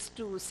pose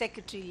to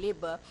Secretary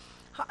Labour.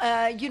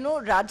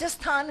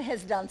 Rajasthan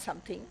has done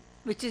something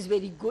which is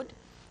very good,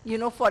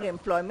 for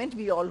employment,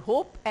 we all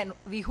hope, and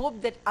we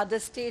hope that other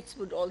states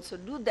would also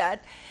do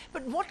that.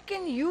 But what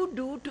can you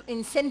do to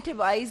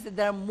incentivize that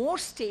there are more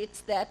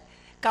states that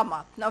come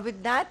up? Now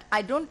with that,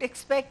 I don't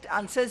expect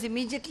answers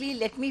immediately.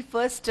 Let me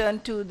first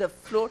turn to the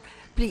floor,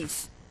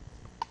 please.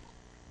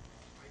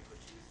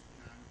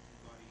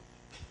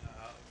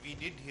 We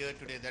did hear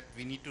today that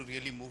we need to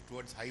really move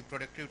towards high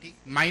productivity.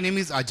 My name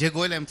is Ajay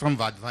Goyal. I'm from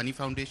Vadhvani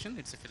Foundation.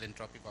 It's a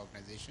philanthropic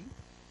organization.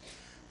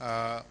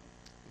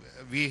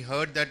 We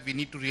heard that we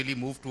need to really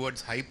move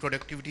towards high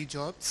productivity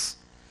jobs.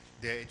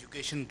 There are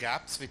education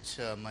gaps, which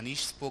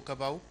Manish spoke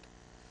about,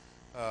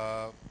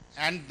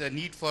 and the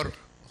need for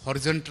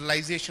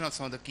horizontalization of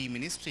some of the key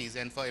ministries.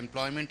 And for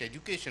employment,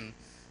 education,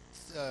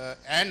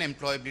 and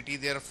employability,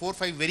 there are 4 or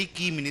 5 very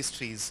key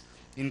ministries,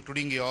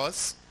 including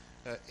yours,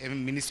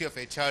 Ministry of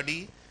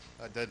HRD,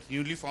 the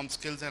newly formed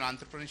Skills and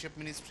Entrepreneurship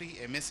Ministry,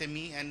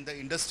 MSME, and the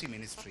Industry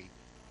Ministry.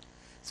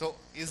 So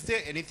is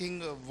there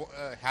anything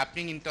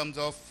happening in terms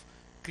of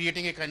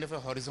creating a kind of a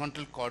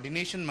horizontal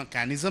coordination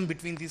mechanism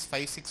between these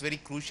 5, 6 very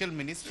crucial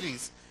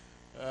ministries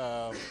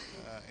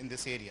in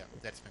this area?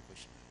 That's my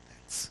question.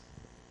 Thanks.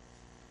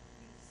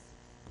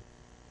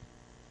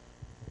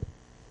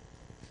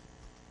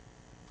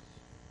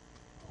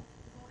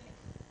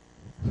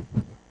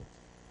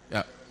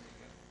 Yeah.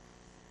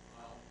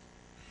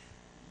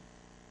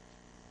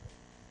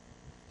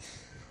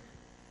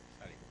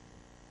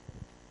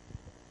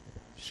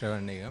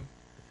 Shravan Nigam.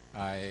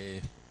 I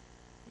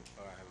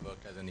have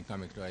worked as an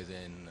economic advisor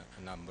in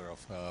a number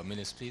of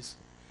ministries.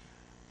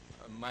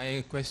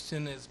 My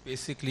question is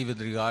basically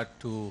with regard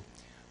to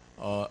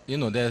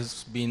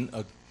there's been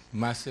a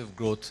massive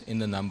growth in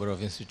the number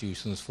of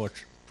institutions for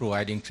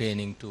providing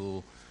training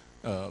to,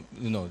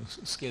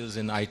 skills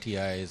in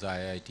ITIs,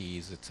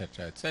 IITs,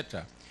 etc.,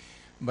 etc.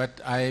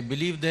 But I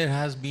believe there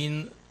has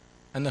been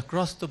an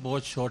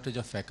across-the-board shortage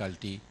of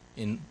faculty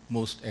in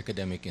most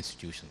academic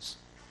institutions.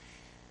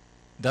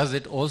 Does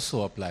it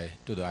also apply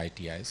to the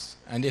ITIs?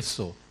 And if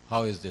so,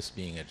 how is this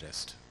being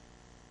addressed?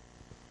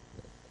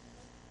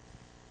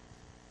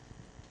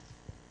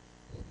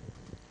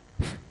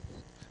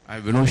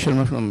 I'm Vinod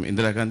Sharma from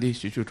Indira Gandhi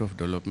Institute of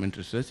Development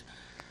Research.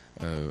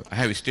 I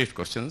have straight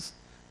questions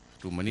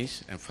to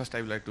Manish. And first,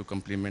 I would like to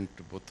compliment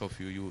both of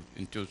you. You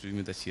introduced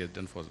me that she has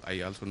done for.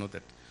 I also know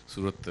that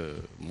Surat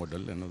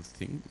model and all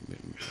thing,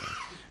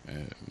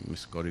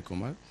 Ms. Gauri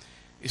Kumar.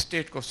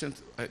 Straight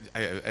questions.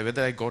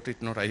 Whether I got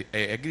it or not, I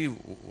agree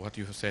what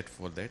you have said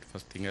for that.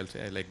 First thing I'll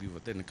say, I agree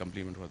with that and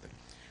compliment for that.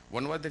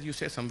 One was that you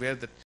said somewhere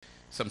that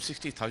some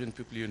 60,000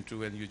 people you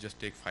interview and you just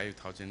take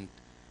 5,000,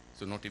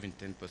 so not even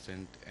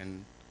 10%.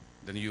 And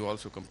then you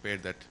also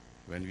compared that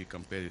when we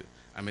compare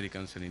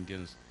Americans and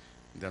Indians,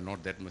 they are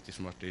not that much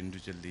smart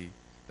individually.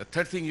 The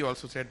third thing you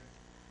also said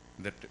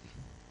that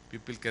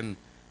people can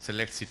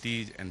select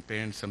cities and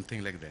parents,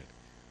 something like that.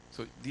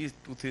 So these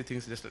 2-3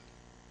 things, just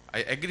I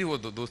agree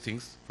with those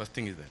things. First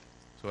thing is that.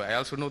 So I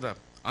also know the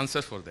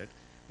answers for that,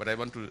 but I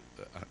want to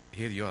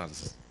hear your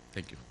answers.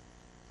 Thank you.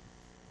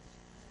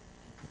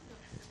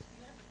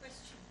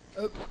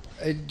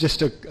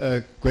 Just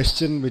a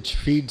question which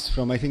feeds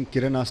from, I think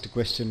Kiran asked a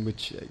question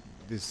which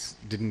this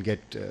didn't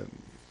get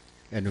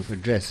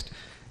addressed.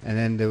 And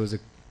then there was a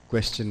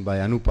question by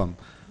Anupam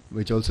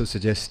which also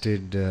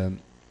suggested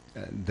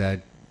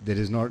that there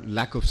is not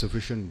lack of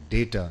sufficient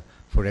data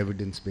for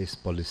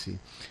evidence-based policy.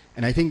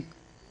 And I think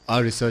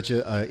our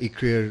researcher,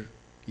 ICRIER,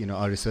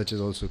 our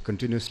researchers also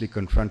continuously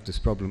confront this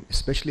problem,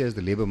 especially as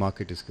the labor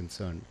market is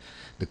concerned.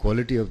 The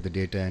quality of the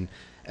data, and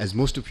as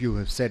most of you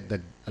have said,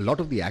 that a lot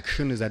of the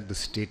action is at the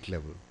state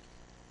level.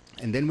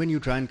 And then when you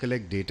try and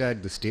collect data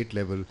at the state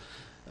level,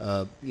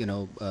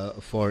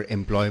 for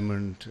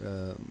employment,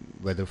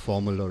 whether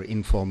formal or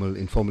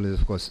informal is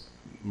of course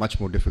much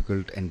more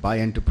difficult, and by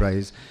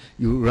enterprise,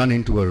 you run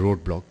into a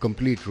roadblock,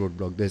 complete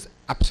roadblock. There's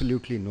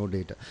absolutely no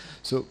data.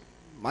 So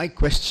my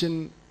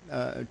question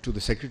to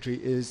the Secretary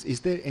is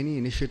there any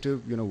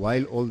initiative,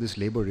 while all this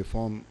labor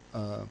reform,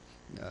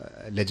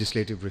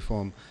 legislative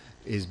reform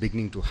is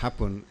beginning to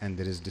happen and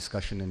there is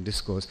discussion and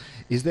discourse,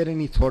 is there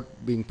any thought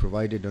being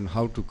provided on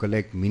how to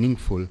collect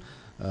meaningful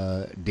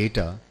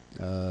data,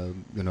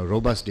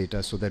 robust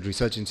data, so that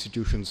research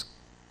institutions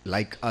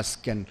like us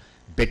can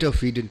better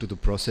feed into the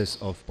process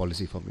of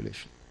policy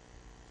formulation?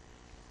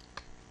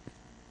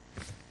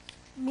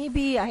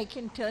 Maybe I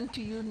can turn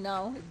to you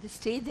now at this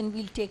stage, then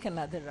we'll take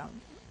another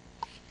round.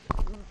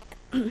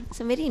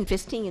 Some very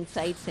interesting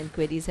insights and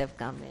queries have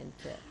come.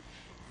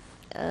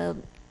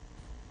 And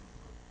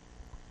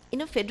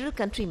in a federal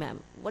country,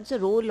 ma'am, what's the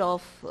role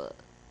of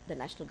the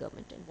national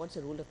government and what's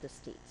the role of the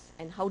states?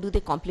 And how do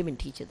they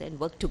complement each other and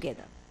work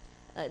together?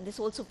 This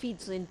also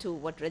feeds into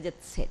what Rajat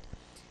said.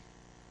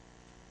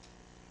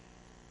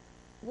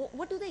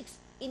 What do they,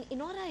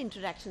 in all our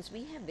interactions,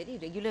 we have very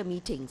regular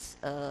meetings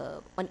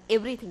on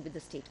everything with the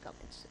state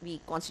governments.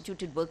 We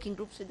constituted working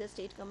groups with the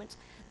state governments.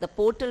 The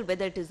portal,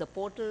 whether it is the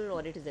portal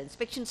or it is the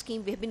inspection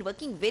scheme, we have been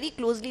working very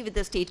closely with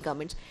the state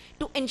governments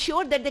to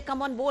ensure that they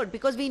come on board,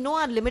 because we know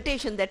our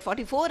limitation that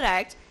 44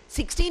 acts,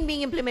 16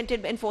 being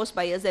implemented, enforced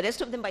by us, the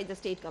rest of them by the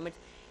state governments.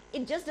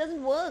 It just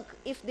doesn't work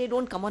if they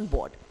don't come on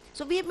board.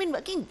 So we have been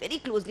working very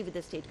closely with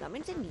the state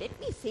governments, and let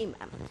me say,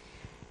 ma'am,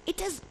 it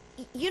is,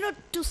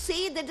 to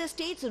say that the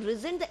states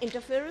resent the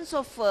interference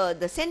of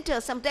the center,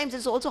 sometimes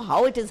it's also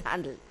how it is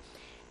handled.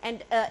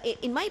 And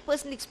in my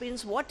personal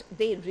experience, what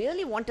they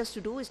really want us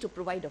to do is to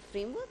provide a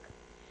framework,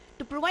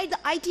 to provide the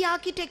IT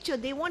architecture.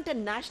 They want a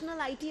national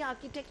IT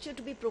architecture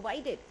to be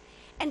provided,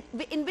 and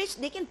in which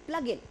they can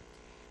plug in.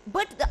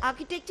 But the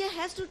architecture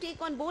has to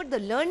take on board the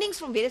learnings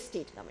from various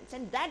state governments,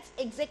 and that's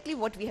exactly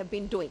what we have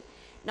been doing.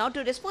 Now,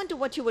 to respond to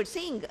what you were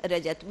saying,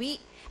 Rajat, we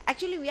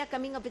are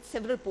coming up with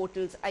several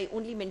portals. I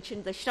only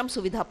mentioned the Shram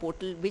Suvidha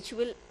portal, which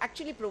will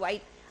actually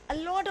provide a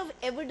lot of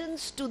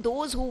evidence to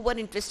those who were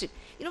interested.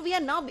 We are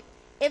now,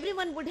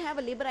 everyone would have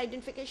a labor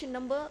identification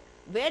number,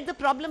 where the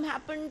problem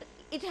happened.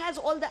 It has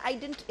all the, I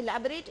didn't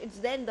elaborate, it's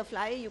there in the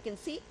flyer, you can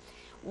see.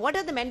 What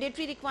are the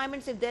mandatory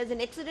requirements? If there's an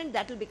accident,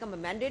 that will become a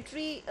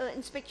mandatory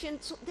inspection.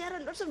 So there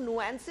are lots of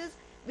nuances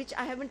which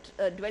I haven't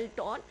dwelt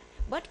on.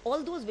 But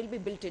all those will be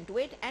built into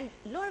it, and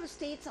a lot of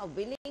states are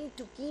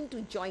keen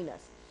to join us.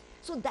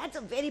 So that's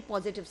a very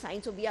positive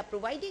sign. So we are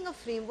providing a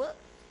framework,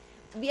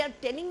 we are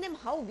telling them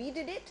how we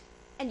did it,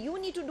 and you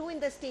need to do in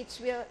the state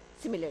sphere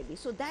similarly.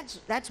 So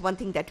that's one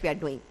thing that we are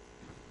doing.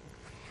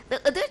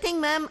 The other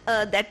thing, ma'am,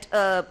 that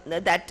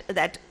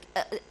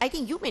I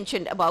think you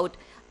mentioned about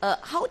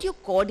how do you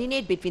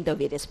coordinate between the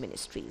various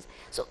ministries.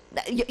 So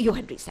you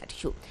had raised that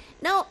issue.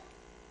 Now,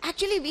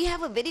 actually, we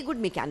have a very good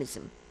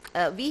mechanism.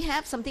 We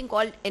have something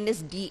called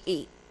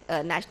NSDA,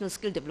 National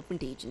Skill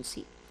Development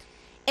Agency.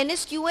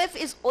 NSQF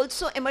is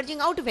also emerging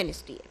out of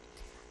NSDA.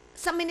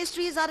 some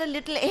ministries are a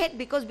little ahead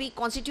because we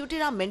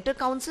constituted our mentor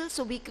council,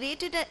 so we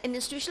created an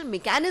institutional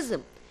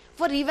mechanism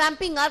for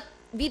revamping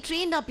we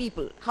trained our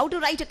people how to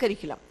write a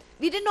curriculum.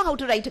 We didn't know how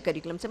to write a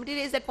curriculum. Somebody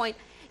raised that point.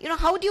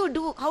 How do you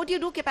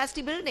do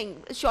capacity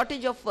building?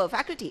 Shortage of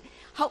faculty.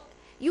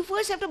 You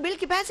first have to build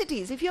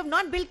capacities. If you have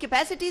not built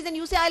capacities and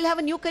you say, I'll have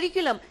a new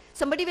curriculum,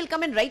 somebody will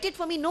come and write it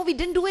for me. No, we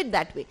didn't do it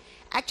that way.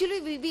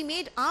 Actually, we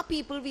made our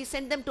people, we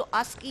sent them to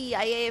ASCII,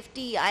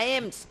 IIFT,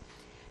 IIMs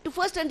to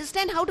first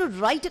understand how to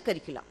write a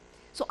curriculum.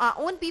 So our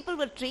own people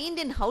were trained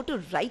in how to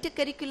write a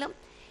curriculum,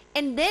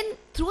 and then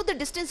through the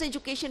distance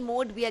education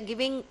mode, we are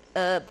building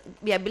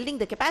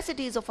the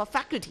capacities of our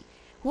faculty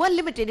who are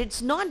limited.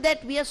 It's not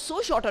that we are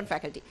so short on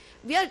faculty.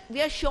 We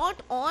are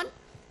short on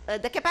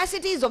the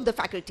capacities of the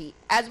faculty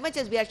as much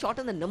as we are short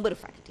on the number of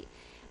faculty.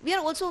 We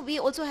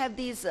also have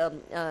these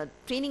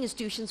training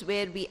institutions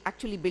where we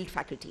actually build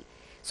faculty.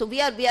 So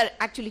we are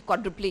actually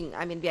quadrupling.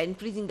 I mean, we are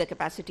increasing the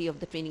capacity of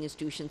the training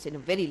institutions in a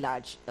very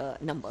large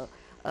number.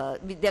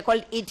 They are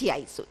called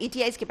ATIs. So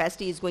ATI's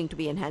capacity is going to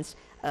be enhanced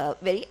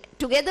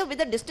together with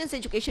the distance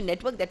education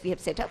network that we have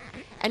set up.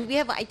 And we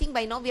have, I think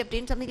by now we have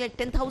trained something like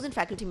 10,000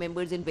 faculty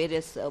members in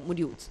various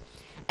modules.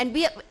 And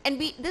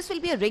this will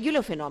be a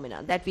regular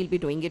phenomenon that we'll be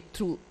doing it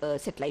through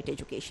satellite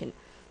education.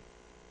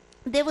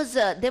 There was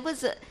the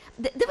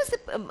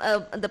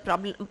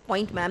problem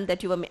point, ma'am,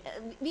 that you were.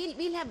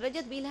 We'll have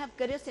Rajat. We'll have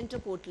Career Center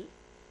portal.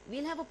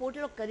 We'll have a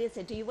portal of Career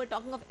Center. You were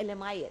talking of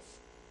LMIS.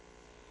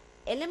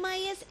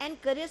 LMIS and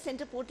Career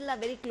Center portal are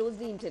very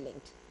closely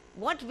interlinked.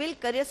 What will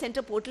Career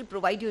Center portal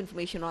provide you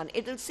information on?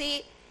 It will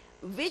say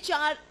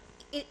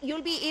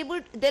you'll be able.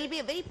 There will be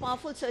a very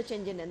powerful search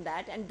engine in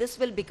that, and this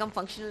will become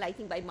functional. I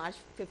think by March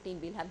 15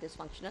 we'll have this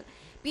functional.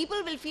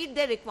 People will feed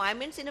their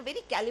requirements in a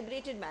very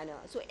calibrated manner.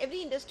 So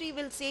every industry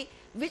will say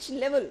which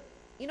level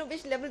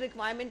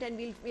requirement, and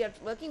we are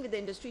working with the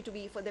industry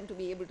for them to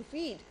be able to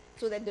feed,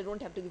 so that they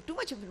don't have to give too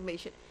much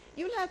information.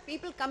 You will have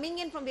people coming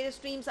in from various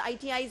streams,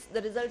 ITIs,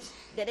 the results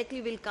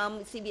directly will come,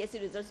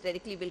 CBSE results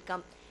directly will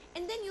come,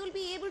 and then you will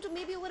be able to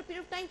maybe over a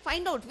period of time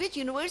find out which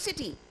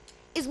university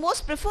is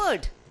most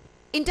preferred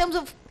in terms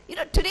of,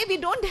 today we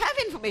don't have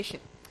information.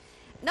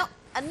 Now,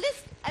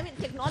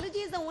 technology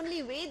is the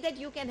only way that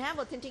you can have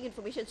authentic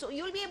information. So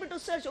you will be able to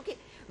search, okay,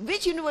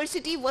 which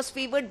university was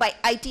favored by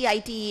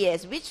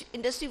ITES, which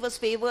industry was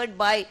favored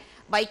by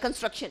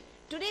construction.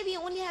 Today we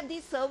only have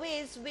these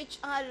surveys which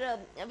are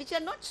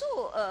not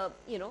so,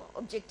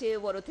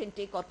 objective or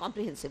authentic or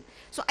comprehensive.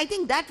 So I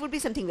think that would be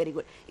something very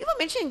good. You were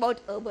mentioning about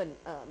urban,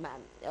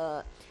 ma'am.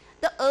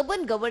 The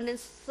urban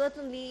governance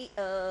certainly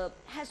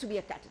has to be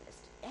a catalyst.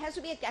 It has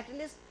to be a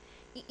catalyst.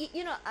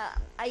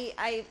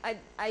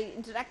 I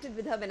interacted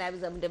with her when I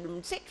was Urban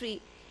Development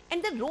Secretary,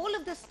 and the role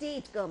of the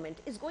state government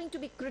is going to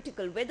be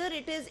critical, whether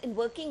it is in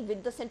working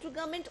with the central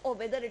government or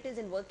whether it is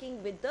in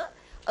working with the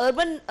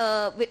urban,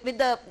 with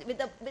the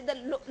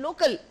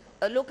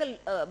local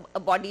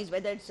bodies,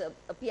 whether it's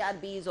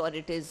PRBs or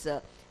it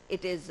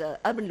is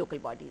urban local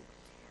bodies.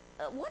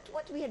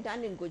 What we had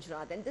done in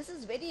Gujarat, and this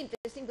is very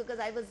interesting because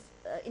I was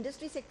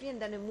industry secretary and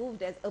then I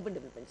moved as Urban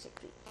Development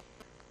Secretary.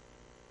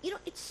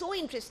 It's so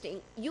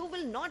interesting. You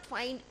will not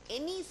find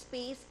any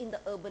space in the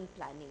urban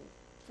planning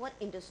for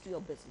industry or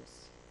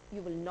business.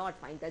 You will not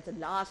find. That's the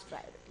last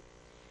priority.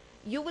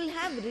 You will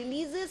have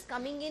releases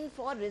coming in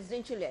for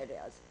residential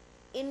areas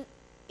in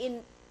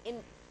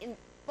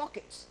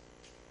pockets.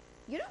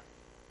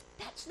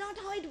 That's not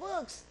how it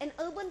works. An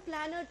urban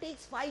planner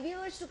takes 5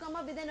 years to come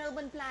up with an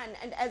urban plan.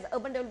 And as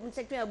Urban Development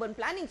Secretary, Urban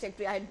Planning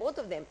Secretary, I had both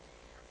of them.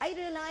 I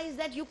realized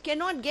that you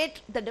cannot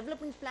get the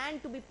development plan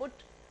to be put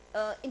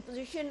in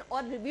position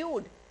or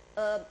reviewed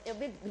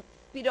with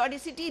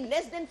periodicity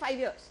less than 5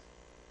 years.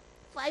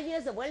 5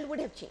 years, the world would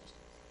have changed.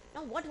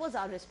 Now, what was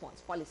our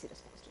response, policy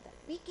response to that?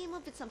 We came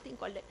up with something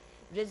called a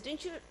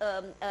residential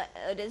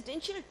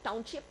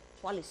township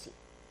policy.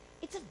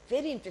 It's a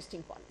very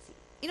interesting policy.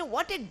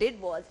 What it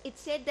did was, it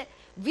said that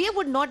we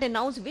would not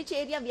announce which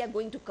area we are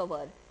going to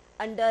cover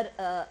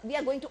we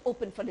are going to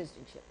open for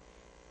residential.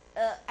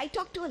 I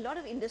talked to a lot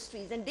of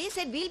industries and they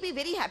said, we'll be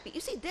very happy.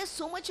 You see, there's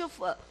so much of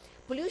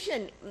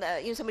pollution,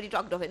 somebody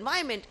talked of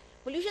environment,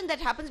 pollution that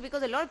happens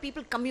because a lot of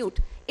people commute.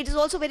 It is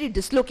also very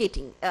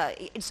dislocating.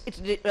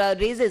 It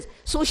raises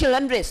social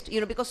unrest,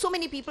 because so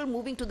many people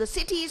moving to the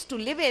cities to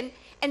live in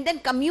and then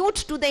commute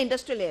to the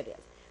industrial areas.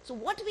 So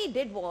what we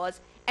did was,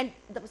 and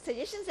the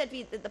suggestions that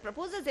the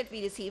proposals that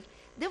we received,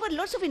 there were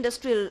lots of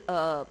industrial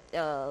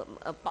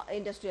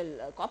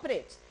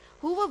corporates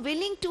who were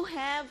willing to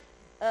have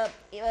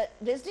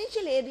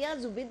residential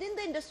areas within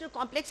the industrial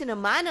complex in a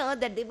manner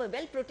that they were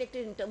well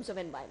protected in terms of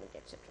environment,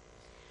 etc.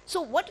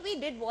 So what we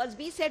did was,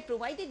 we said,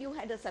 provided you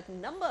had a certain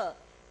number,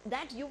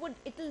 that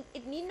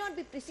it need not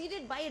be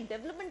preceded by a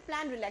development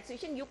plan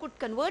relaxation. You could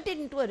convert it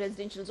into a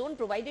residential zone,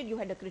 provided you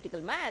had a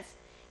critical mass,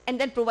 and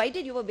then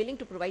provided you were willing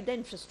to provide the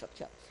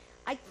infrastructure.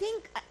 I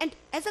think, and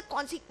as a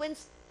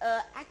consequence,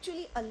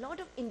 actually a lot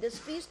of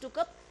industries took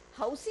up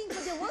housing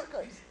for their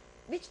workers,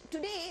 which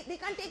today they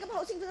can't take up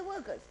housing for the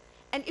workers.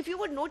 And if you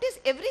would notice,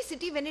 every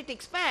city when it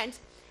expands,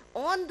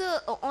 on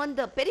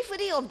the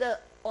periphery of the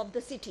of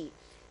the city,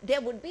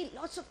 there would be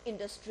lots of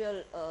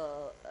industrial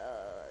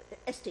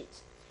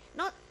estates.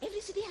 Now,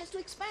 every city has to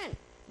expand.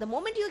 The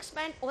moment you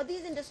expand, all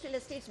these industrial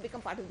estates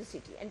become part of the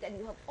city, and then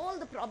you have all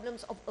the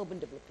problems of urban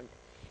development.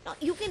 Now,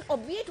 you can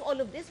obviate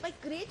all of this by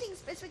creating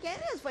specific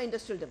areas for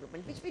industrial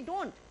development, which we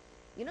don't.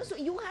 You know, so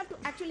you have to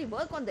actually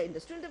work on the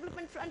industrial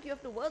development front, you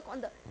have to work on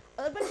the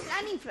urban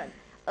planning front.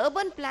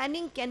 Urban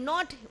planning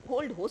cannot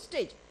hold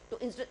hostage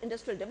to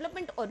industrial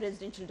development or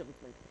residential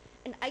development.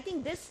 And I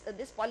think this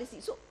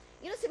policy, so,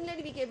 you know,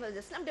 similarly we gave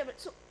the slum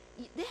development, so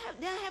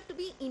there have to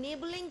be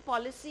enabling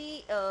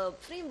policy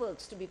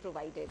frameworks to be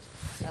provided,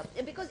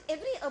 because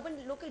every urban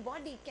local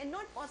body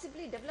cannot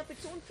possibly develop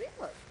its own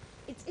framework.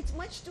 It's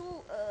much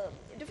too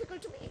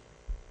difficult to make.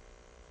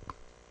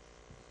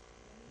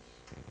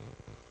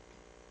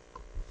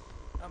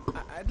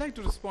 I'd like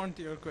to respond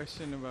to your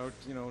question about,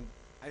 you know,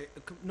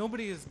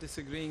 nobody is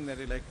disagreeing that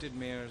elected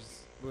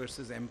mayors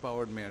versus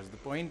empowered mayors. The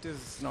point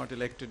is not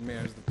elected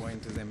mayors, the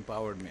point is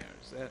empowered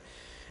mayors. And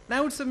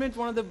I would submit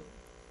one of the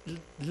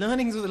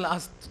learnings of the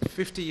last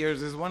 50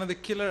 years is one of the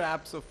killer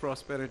apps of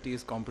prosperity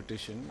is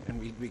competition, and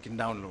we can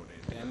download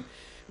it. And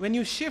when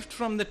you shift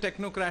from the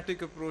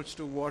technocratic approach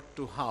to what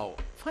to how,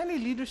 finally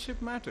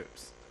leadership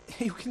matters.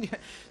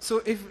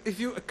 So if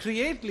you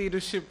create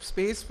leadership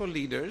space for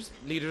leaders,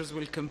 leaders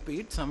will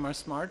compete. Some are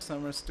smart,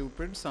 some are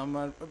stupid, some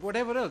are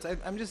whatever else.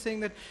 I'm just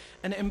saying that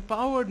an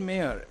empowered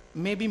mayor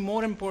may be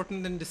more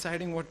important than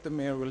deciding what the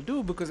mayor will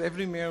do, because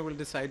every mayor will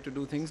decide to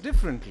do things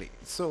differently.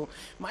 So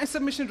my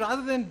submission,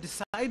 rather than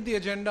decide the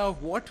agenda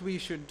of what we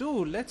should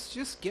do, let's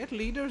just get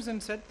leaders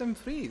and set them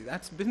free.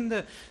 That's been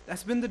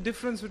the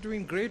difference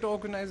between great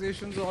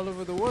organizations all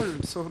over the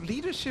world. So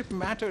leadership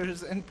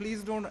matters, and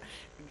please don't,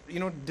 you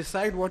know,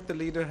 decide what the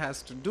leader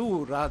has to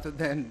do rather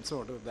than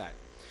sort of that.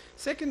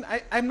 Second,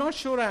 I'm not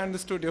sure I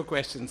understood your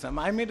question, Sam.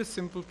 I made a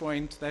simple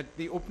point that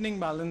the opening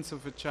balance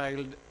of a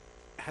child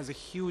has a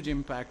huge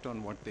impact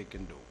on what they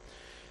can do.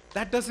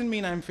 That doesn't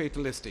mean I'm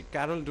fatalistic.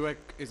 Carol Dweck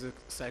is a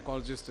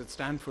psychologist at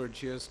Stanford.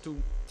 She has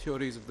two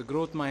theories of the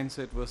growth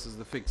mindset versus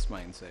the fixed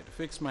mindset. A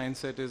fixed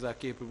mindset is our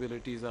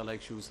capabilities are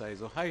like shoe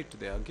size or height.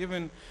 They are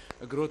given.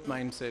 A growth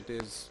mindset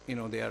is, you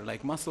know, they are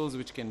like muscles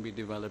which can be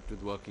developed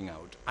with working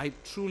out. I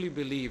truly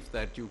believe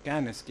that you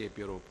can escape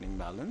your opening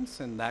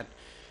balance, and that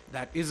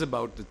is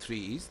about the 3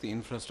 E's. The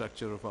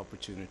infrastructure of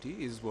opportunity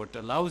is what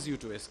allows you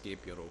to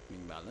escape your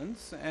opening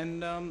balance.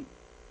 And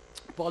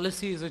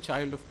policy is a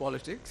child of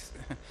politics.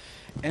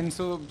 And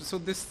so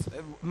this,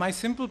 my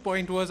simple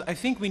point was, I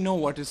think we know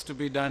what is to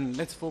be done.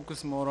 Let's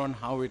focus more on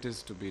how it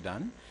is to be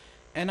done.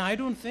 And I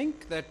don't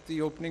think that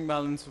the opening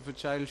balance of a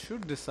child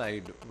should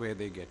decide where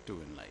they get to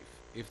in life,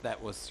 if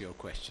that was your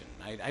question.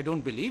 I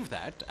don't believe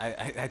that.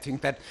 I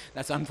think that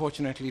that's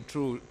unfortunately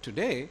true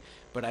today,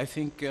 but I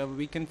think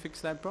we can fix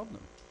that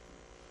problem.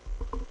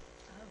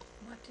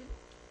 Martin?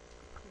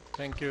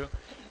 Thank you.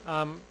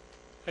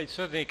 I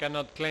certainly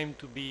cannot claim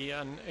to be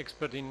an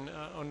expert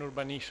on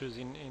urban issues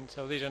in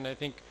South Asia, and I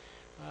think,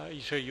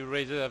 Isha, you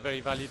raised a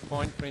very valid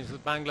point. For instance,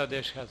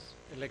 Bangladesh has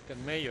elected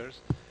mayors,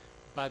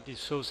 but is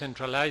so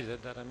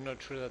centralized that I'm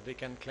not sure that they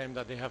can claim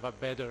that they have a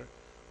better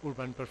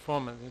urban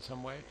performance in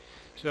some way.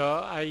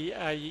 So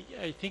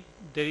I think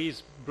there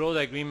is broad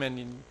agreement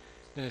in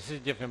the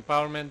necessity of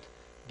empowerment,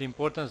 the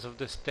importance of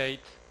the state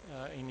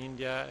in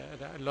India.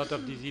 A lot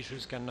of these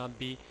issues cannot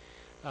be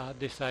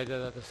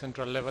decided at a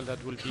central level.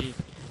 That will be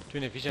too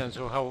inefficient.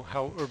 So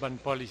how urban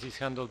policy is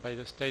handled by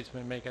the states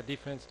may make a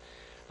difference.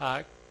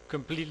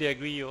 Completely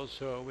agree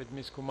also with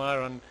Ms.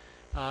 Kumar on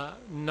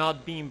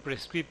not being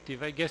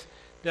prescriptive. I guess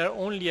there are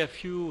only a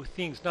few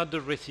things, not the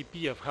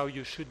recipe of how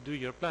you should do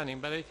your planning,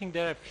 but I think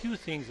there are a few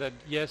things that,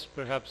 yes,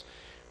 perhaps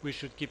we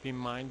should keep in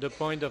mind. The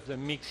point of the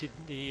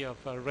mixity of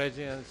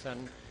residence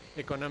and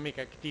economic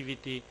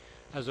activity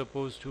as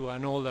opposed to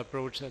an old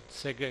approach that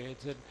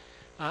segregates it.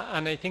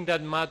 And I think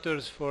that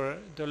matters for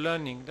the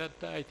learning. That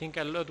I think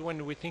a lot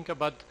when we think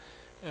about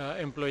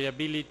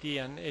employability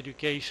and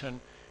education,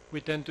 we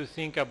tend to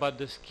think about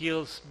the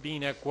skills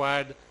being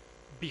acquired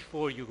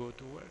before you go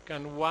to work.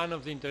 And one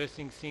of the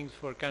interesting things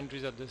for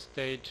countries at the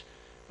stage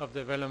of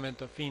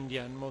development of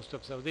India and most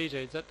of South Asia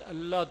is that a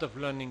lot of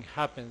learning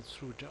happens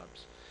through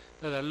jobs.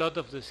 That a lot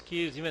of the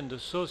skills, even the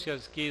social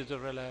skills, the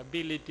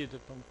reliability, the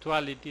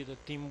punctuality, the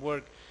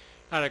teamwork,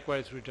 are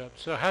acquired through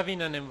jobs. So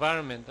having an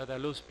environment that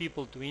allows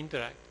people to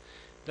interact,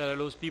 that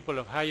allows people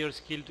of higher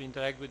skill to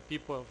interact with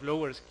people of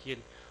lower skill,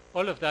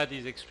 all of that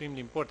is extremely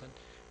important.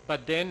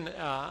 But then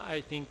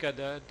I think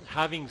that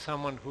having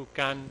someone who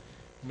can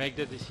make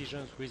the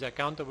decisions, who is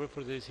accountable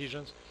for the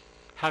decisions,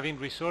 having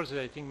resources,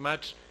 I think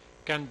much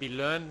can be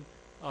learned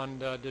on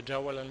the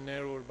Jawaharlal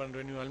Nehru Urban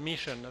Renewal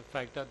Mission. The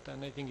fact that,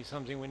 and I think it's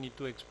something we need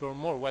to explore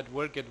more, what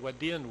worked, what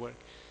didn't work,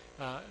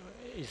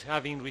 is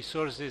having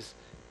resources,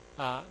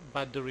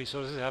 but the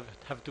resources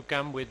have to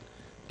come with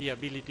the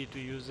ability to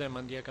use them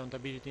and the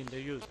accountability in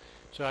their use.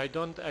 So I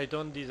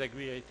don't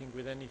disagree, I think,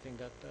 with anything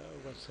that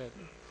was said.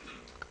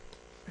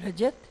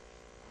 Rajat,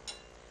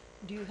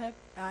 do you have,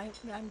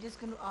 I'm just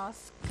going to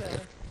ask.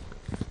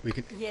 We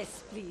can.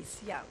 Yes, please.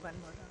 Yeah, one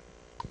more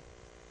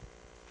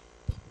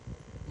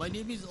My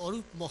name is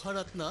Arup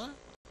Maharatna.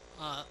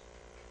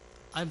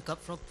 I'm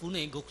from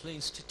Pune, Gokhale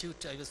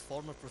Institute. I was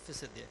former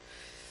professor there.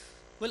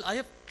 Well, I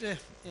have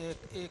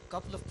a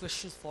couple of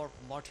questions for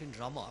Martin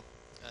Rama.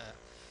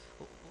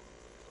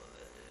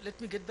 Let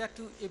me get back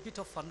to a bit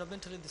of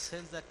fundamental in the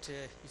sense that,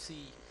 you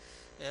see,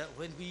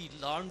 when we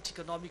learned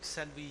economics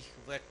and we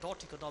were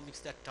taught economics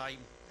that time,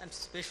 and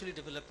especially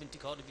development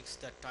economics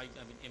that time,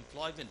 I mean,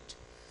 employment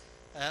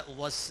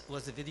was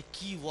a very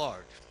key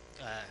word,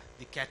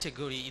 the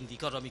category in the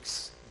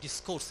economics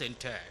discourse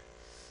entire.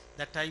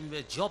 That time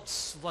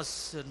jobs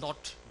was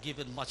not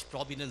given much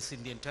prominence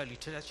in the entire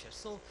literature.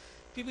 So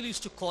people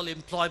used to call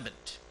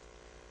employment.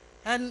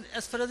 And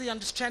as far as I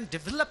understand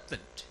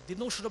development, the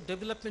notion of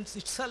development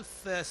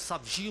itself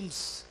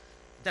subsumes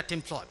that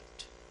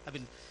employment. I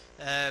mean,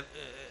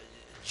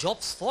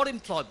 jobs for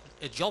employment,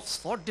 jobs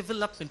for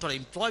development or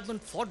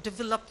employment for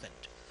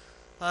development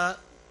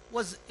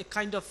was a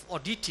kind of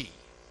oddity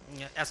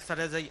as far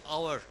as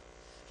our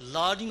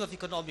learning of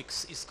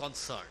economics is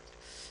concerned.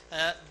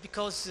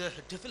 Because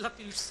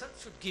development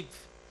itself should give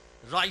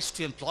rise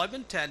to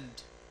employment, and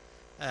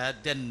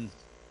then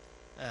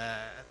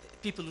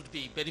people would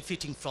be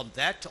benefiting from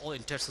that, or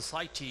entire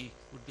society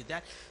would be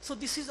that. So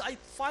this is, I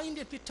find,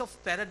 a bit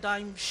of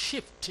paradigm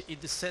shift in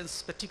the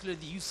sense, particularly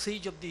the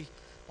usage of the,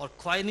 or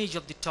coinage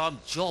of the term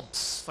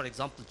jobs. For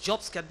example,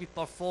 jobs can be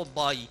performed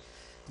by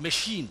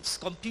machines.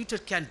 Computer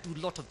can do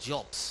a lot of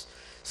jobs.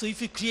 So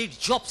if you create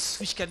jobs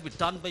which can be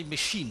done by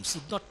machines,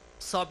 it would not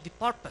serve the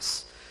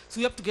purpose. So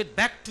we have to get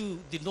back to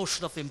the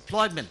notion of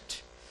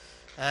employment.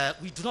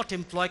 We do not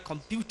employ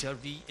computer,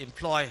 we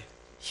employ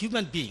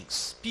human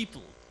beings,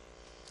 people.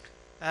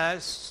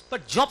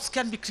 But jobs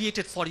can be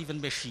created for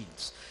even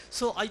machines.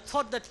 So I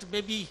thought that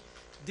maybe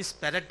this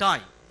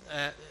paradigm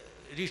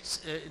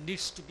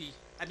needs to be,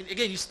 I mean,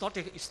 again, it's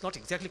not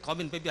exactly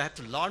common. Maybe I have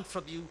to learn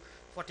from you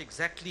what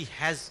exactly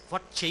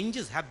what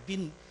changes have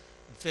been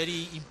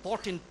very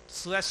important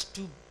so as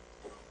to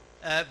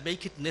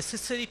make it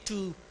necessary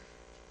to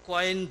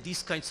coin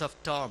these kinds of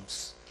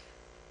terms.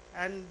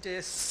 And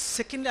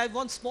secondly, I have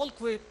one small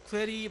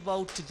query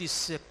about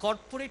this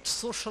corporate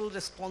social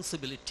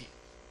responsibility.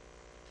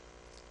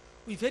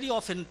 We very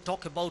often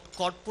talk about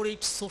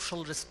corporate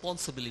social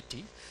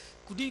responsibility.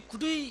 Could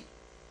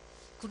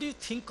you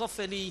think of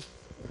any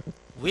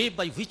way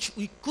by which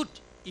we could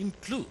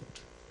include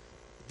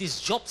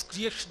this jobs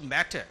creation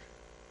matter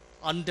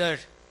under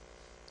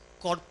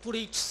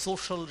corporate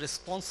social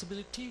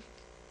responsibility?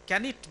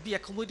 Can it be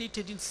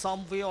accommodated in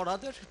some way or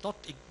other?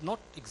 Not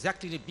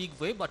exactly in a big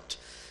way, but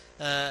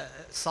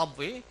some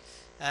way,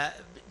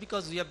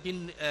 because we have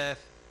been,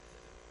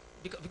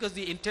 because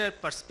the entire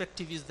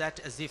perspective is that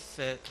as if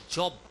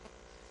job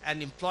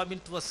and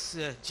employment was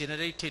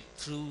generated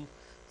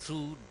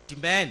through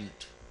demand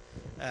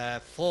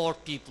for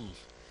people.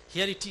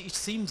 Here it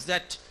seems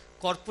that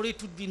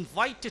corporate would be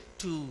invited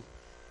to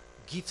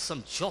give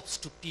some jobs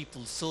to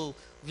people. So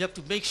we have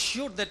to make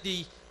sure that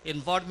the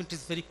environment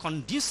is very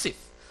conducive,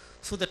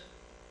 so that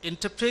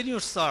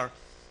entrepreneurs are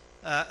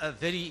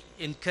very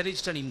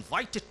encouraged and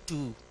invited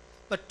to.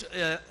 But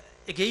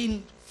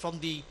again, from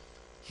the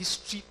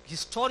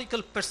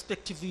historical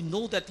perspective, we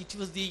know that it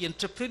was the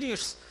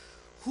entrepreneurs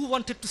who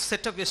wanted to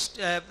set up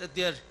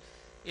their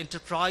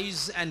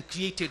enterprise and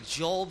created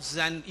jobs,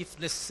 and if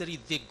necessary,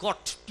 they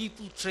got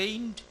people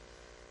trained,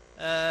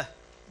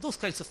 those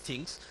kinds of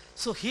things.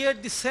 So here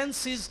the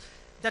sense is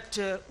that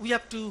we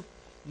have to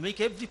make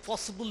every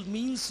possible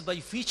means by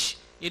which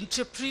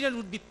entrepreneur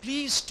would be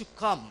pleased to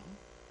come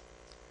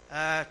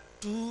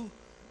to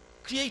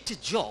create a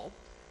job,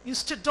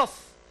 instead of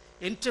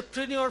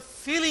entrepreneur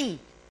feeling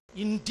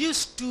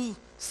induced to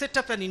set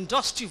up an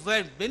industry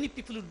where many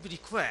people would be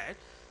required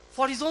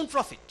for his own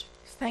profit.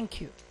 Thank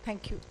you,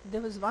 thank you.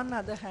 There was one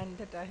other hand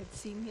that I had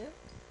seen here.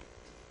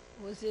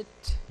 Was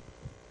it?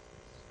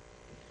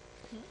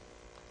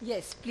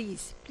 Yes,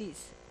 please,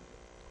 please.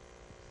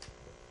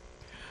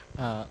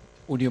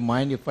 Would you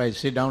mind if I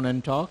sit down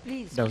and talk?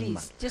 Please, Doesn't please.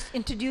 matter. Just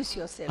introduce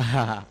yourself.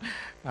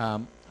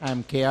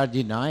 I'm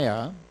KRG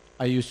Naya.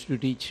 I used to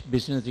teach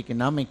business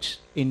economics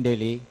in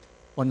Delhi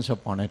once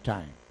upon a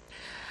time.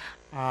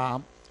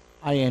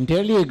 I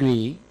entirely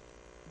agree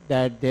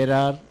that there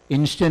are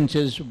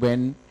instances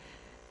when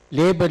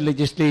labor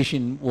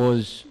legislation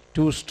was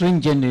too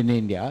stringent in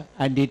India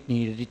and it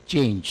needed a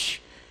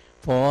change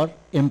for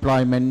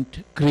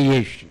employment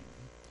creation.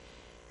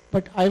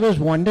 But I was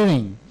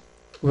wondering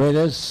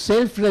whether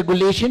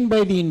self-regulation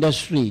by the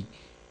industry,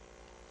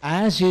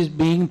 as is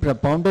being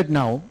propounded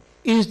now,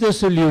 is the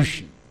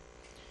solution.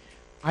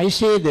 I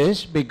say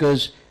this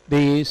because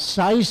the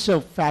size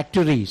of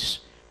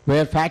factories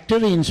where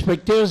factory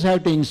inspectors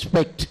have to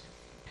inspect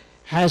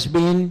has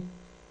been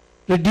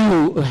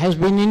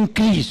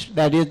increased.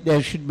 That is,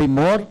 there should be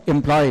more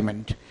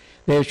employment,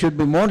 there should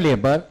be more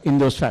labor in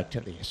those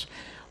factories.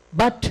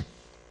 But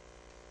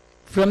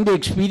from the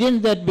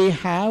experience that we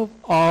have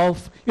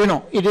of,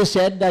 it is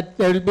said that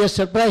there will be a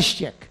surprise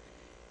check.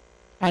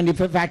 And if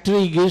a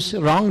factory gives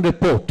wrong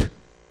report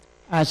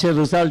as a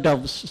result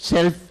of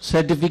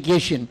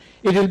self-certification,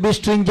 it will be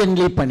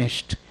stringently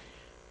punished.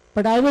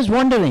 But I was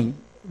wondering,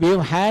 we've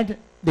had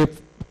the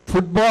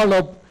football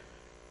of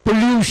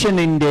pollution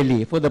in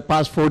Delhi for the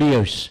past 4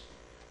 years.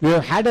 We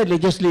have had a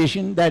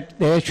legislation that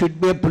there should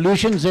be a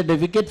pollution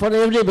certificate for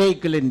every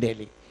vehicle in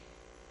Delhi.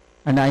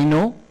 And I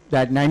know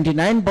that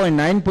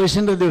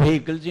 99.9% of the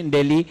vehicles in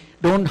Delhi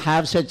don't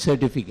have such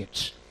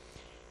certificates.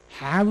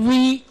 Will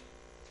we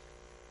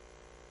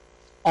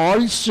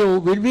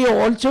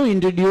also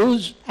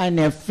introduce an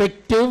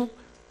effective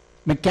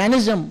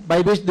mechanism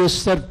by which the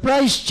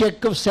surprise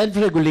check of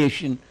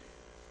self-regulation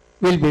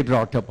will be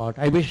brought about?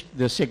 I wish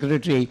the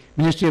Secretary,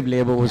 Ministry of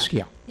Labour was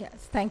here. Yes,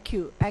 thank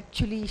you.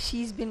 Actually,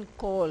 she's been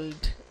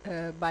called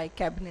by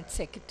Cabinet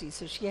Secretary,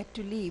 so she had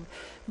to leave.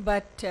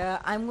 But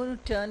I'm going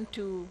to turn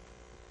to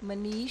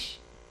Manish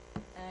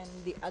and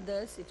the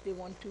others if they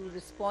want to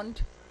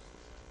respond.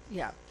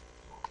 Yeah.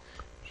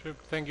 Sure,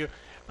 thank you.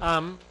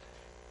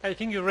 I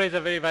think you raise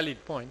a very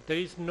valid point. There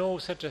is no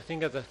such a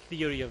thing as a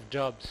theory of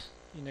jobs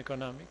in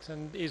economics,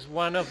 and is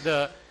one of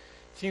the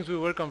things we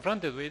were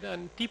confronted with.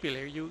 And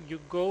typically you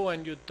go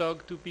and you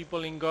talk to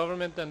people in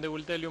government and they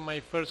will tell you, my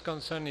first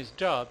concern is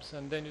jobs,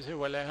 and then you say,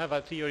 well, I have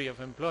a theory of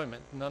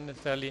employment, not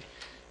necessarily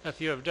a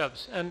theory of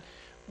jobs. And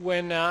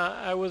when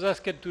I was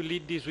asked to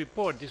lead this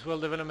report, this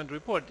World Development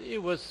Report,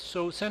 it was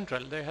so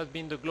central. There has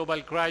been the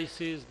global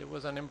crisis, there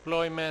was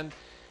unemployment,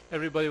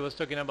 everybody was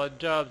talking about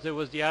jobs, there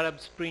was the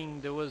Arab Spring,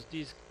 there was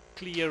this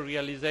clear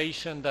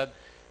realization that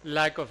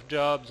lack of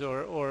jobs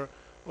or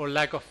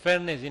lack of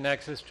fairness in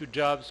access to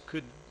jobs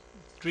could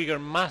trigger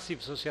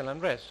massive social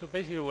unrest. So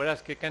basically we're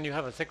asking, can you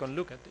have a second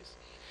look at this?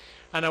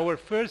 And our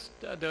first,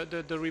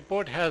 the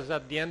report has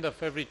at the end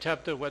of every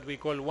chapter what we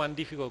call one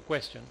difficult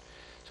question.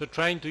 So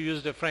trying to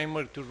use the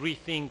framework to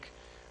rethink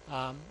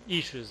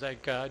issues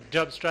like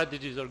job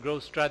strategies or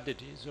growth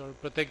strategies, or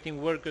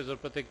protecting workers or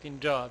protecting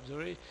jobs,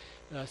 or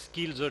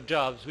skills or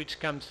jobs, which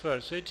comes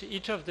first. So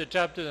each of the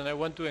chapters, and I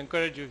want to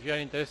encourage you, if you are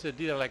interested,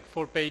 these are like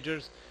 4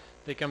 pages,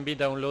 they can be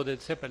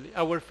downloaded separately.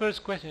 Our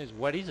first question is,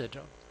 what is a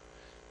job?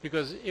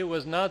 Because it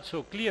was not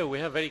so clear. We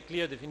have very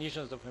clear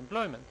definitions of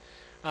employment.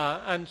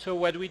 And so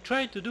what we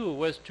tried to do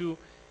was to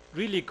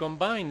really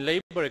combine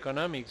labor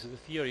economics, the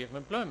theory of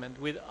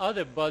employment, with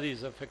other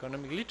bodies of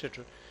economic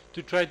literature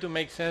to try to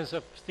make sense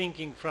of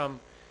thinking from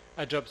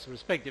a jobs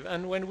perspective.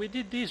 And when we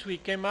did this, we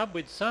came up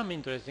with some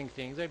interesting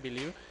things, I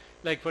believe.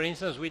 Like, for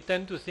instance, we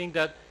tend to think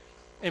that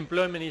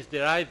employment is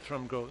derived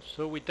from growth.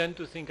 So we tend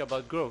to think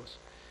about growth.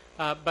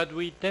 But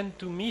we tend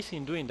to miss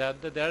in doing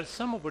that there are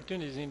some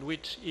opportunities in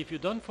which if you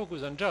don't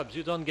focus on jobs,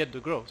 you don't get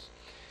the growth.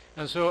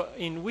 And so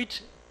in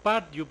which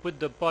part you put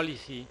the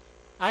policy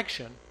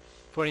action,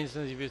 for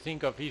instance, if you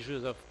think of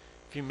issues of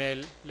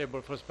female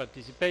labor force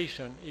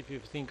participation, if you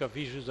think of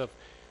issues of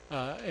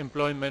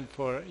employment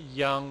for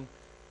young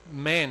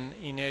men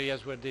in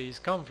areas where there is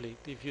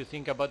conflict, if you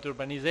think about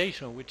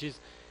urbanization, which is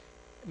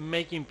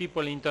making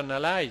people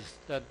internalize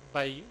that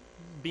by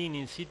being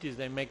in cities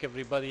they make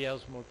everybody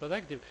else more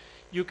productive,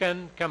 you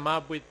can come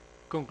up with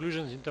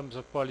conclusions in terms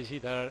of policy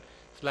that are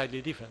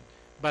slightly different.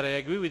 But I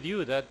agree with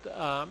you that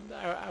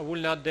I will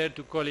not dare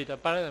to call it a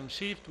paradigm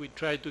shift. We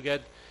try to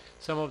get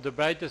some of the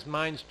brightest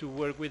minds to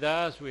work with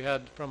us. We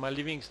had, from a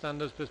living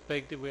standards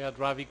perspective, we had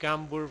Ravi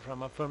Kambur.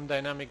 From a firm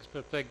dynamics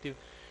perspective,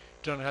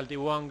 John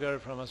Haltiwanger.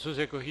 From a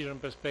social cohesion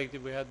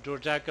perspective, we had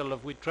George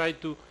Akerlof. We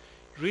tried to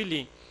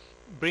really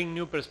bring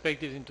new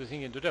perspectives into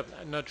thinking to jobs.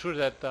 I'm not sure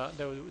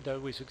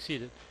that we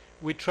succeeded.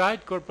 We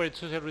tried corporate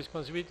social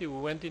responsibility.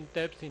 We went in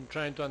depth in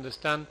trying to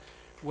understand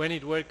when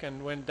it works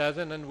and when it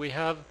doesn't, and we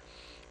have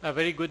a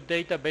very good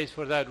database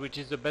for that, which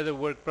is the Better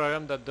Work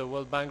program that the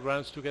World Bank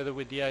runs together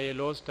with the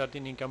ILO,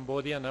 starting in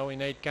Cambodia, now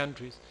in 8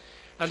 countries.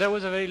 And that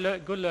was a very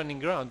good learning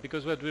ground,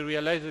 because what we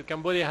realized that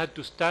Cambodia had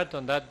to start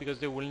on that because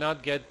they will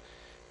not get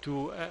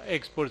to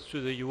exports to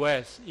the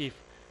US if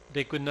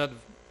they could not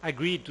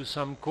agree to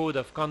some code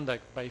of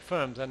conduct by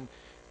firms, and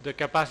the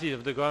capacity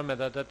of the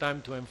government at that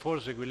time to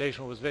enforce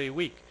regulation was very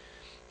weak.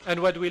 And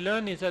what we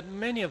learned is that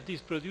many of these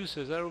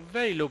producers are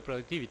very low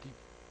productivity.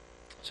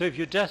 So if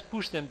you just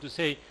push them to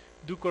say,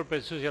 do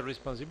corporate social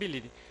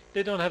responsibility,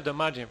 they don't have the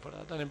margin for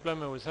that.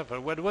 Unemployment will suffer.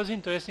 What was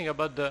interesting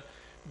about the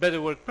Better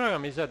Work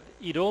program is that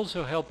it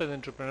also helped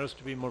entrepreneurs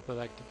to be more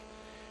productive,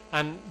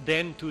 and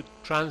then to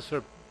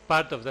transfer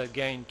part of that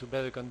gain to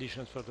better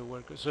conditions for the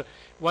workers. So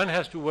one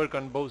has to work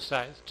on both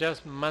sides.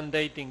 Just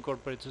mandating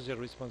corporate social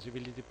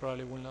responsibility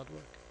probably will not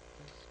work.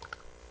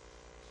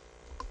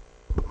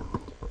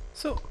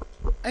 So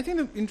I think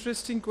the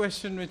interesting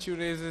question which you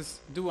raise is,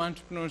 do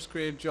entrepreneurs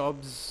create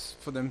jobs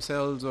for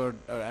themselves, or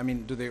I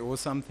mean, do they owe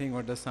something,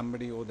 or does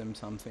somebody owe them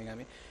something? I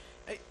mean,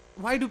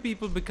 why do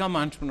people become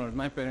entrepreneurs?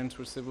 My parents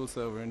were civil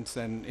servants,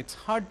 and it's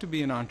hard to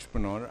be an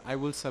entrepreneur. I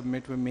will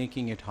submit we're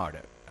making it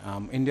harder.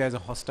 India is a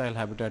hostile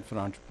habitat for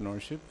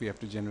entrepreneurship. We have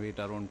to generate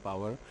our own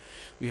power.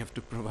 We have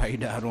to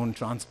provide our own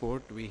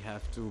transport. We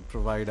have to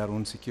provide our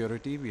own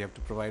security. We have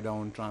to provide our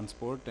own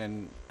transport.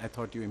 And I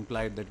thought you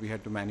implied that we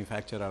had to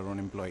manufacture our own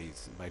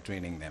employees by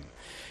training them.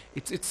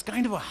 It's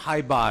kind of a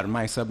high bar.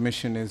 My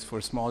submission is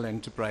for small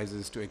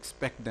enterprises to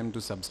expect them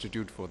to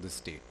substitute for the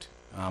state.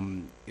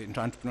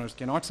 Entrepreneurs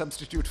cannot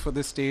substitute for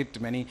the state.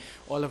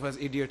 All of us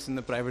idiots in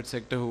the private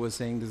sector who were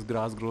saying this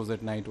grass grows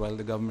at night while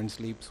the government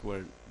sleeps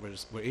were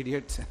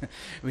idiots.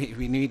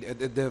 we need,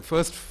 the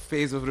first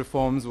phase of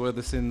reforms were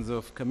the sins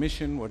of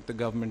commission, what the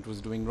government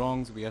was doing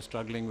wrongs. We are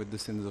struggling with the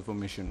sins of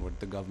omission, what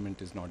the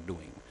government is not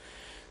doing.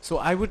 So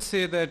I would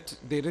say that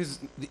there is,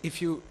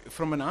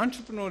 from an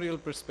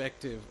entrepreneurial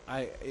perspective,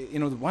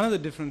 one of the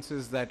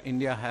differences that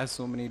India has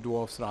so many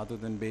dwarfs rather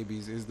than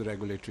babies is the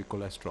regulatory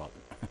cholesterol.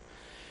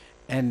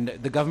 And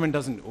the government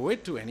doesn't owe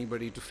it to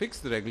anybody to fix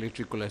the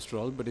regulatory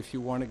cholesterol, but if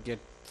you want to get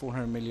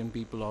 400 million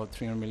people or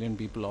 300 million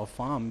people off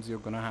farms, you're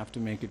going to have to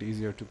make it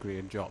easier to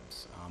create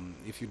jobs.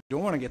 If you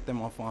don't want to get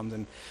them off farms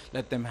and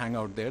let them hang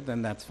out there,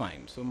 then that's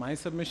fine. So my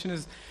submission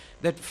is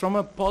that from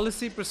a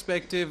policy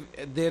perspective,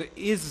 there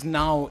is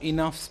now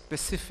enough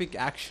specific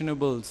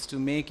actionables to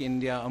make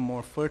India a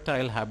more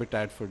fertile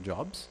habitat for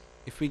jobs.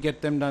 If we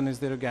get them done, is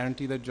there a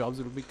guarantee that jobs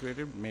will be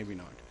created? Maybe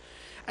not.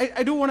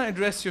 I do want to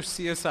address your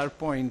CSR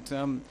point.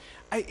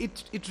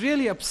 It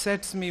really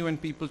upsets me when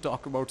people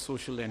talk about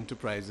social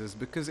enterprises,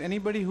 because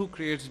anybody who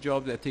creates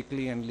jobs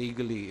ethically and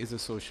legally is a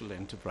social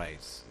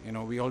enterprise.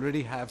 We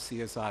already have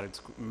CSR,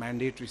 it's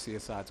mandatory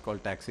CSR, it's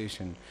called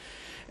taxation.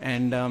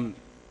 And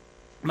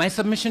my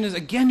submission is,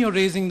 again, you're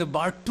raising the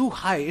bar too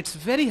high. It's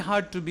very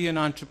hard to be an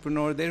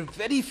entrepreneur. There are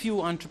very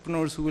few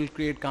entrepreneurs who will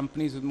create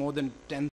companies with more than 10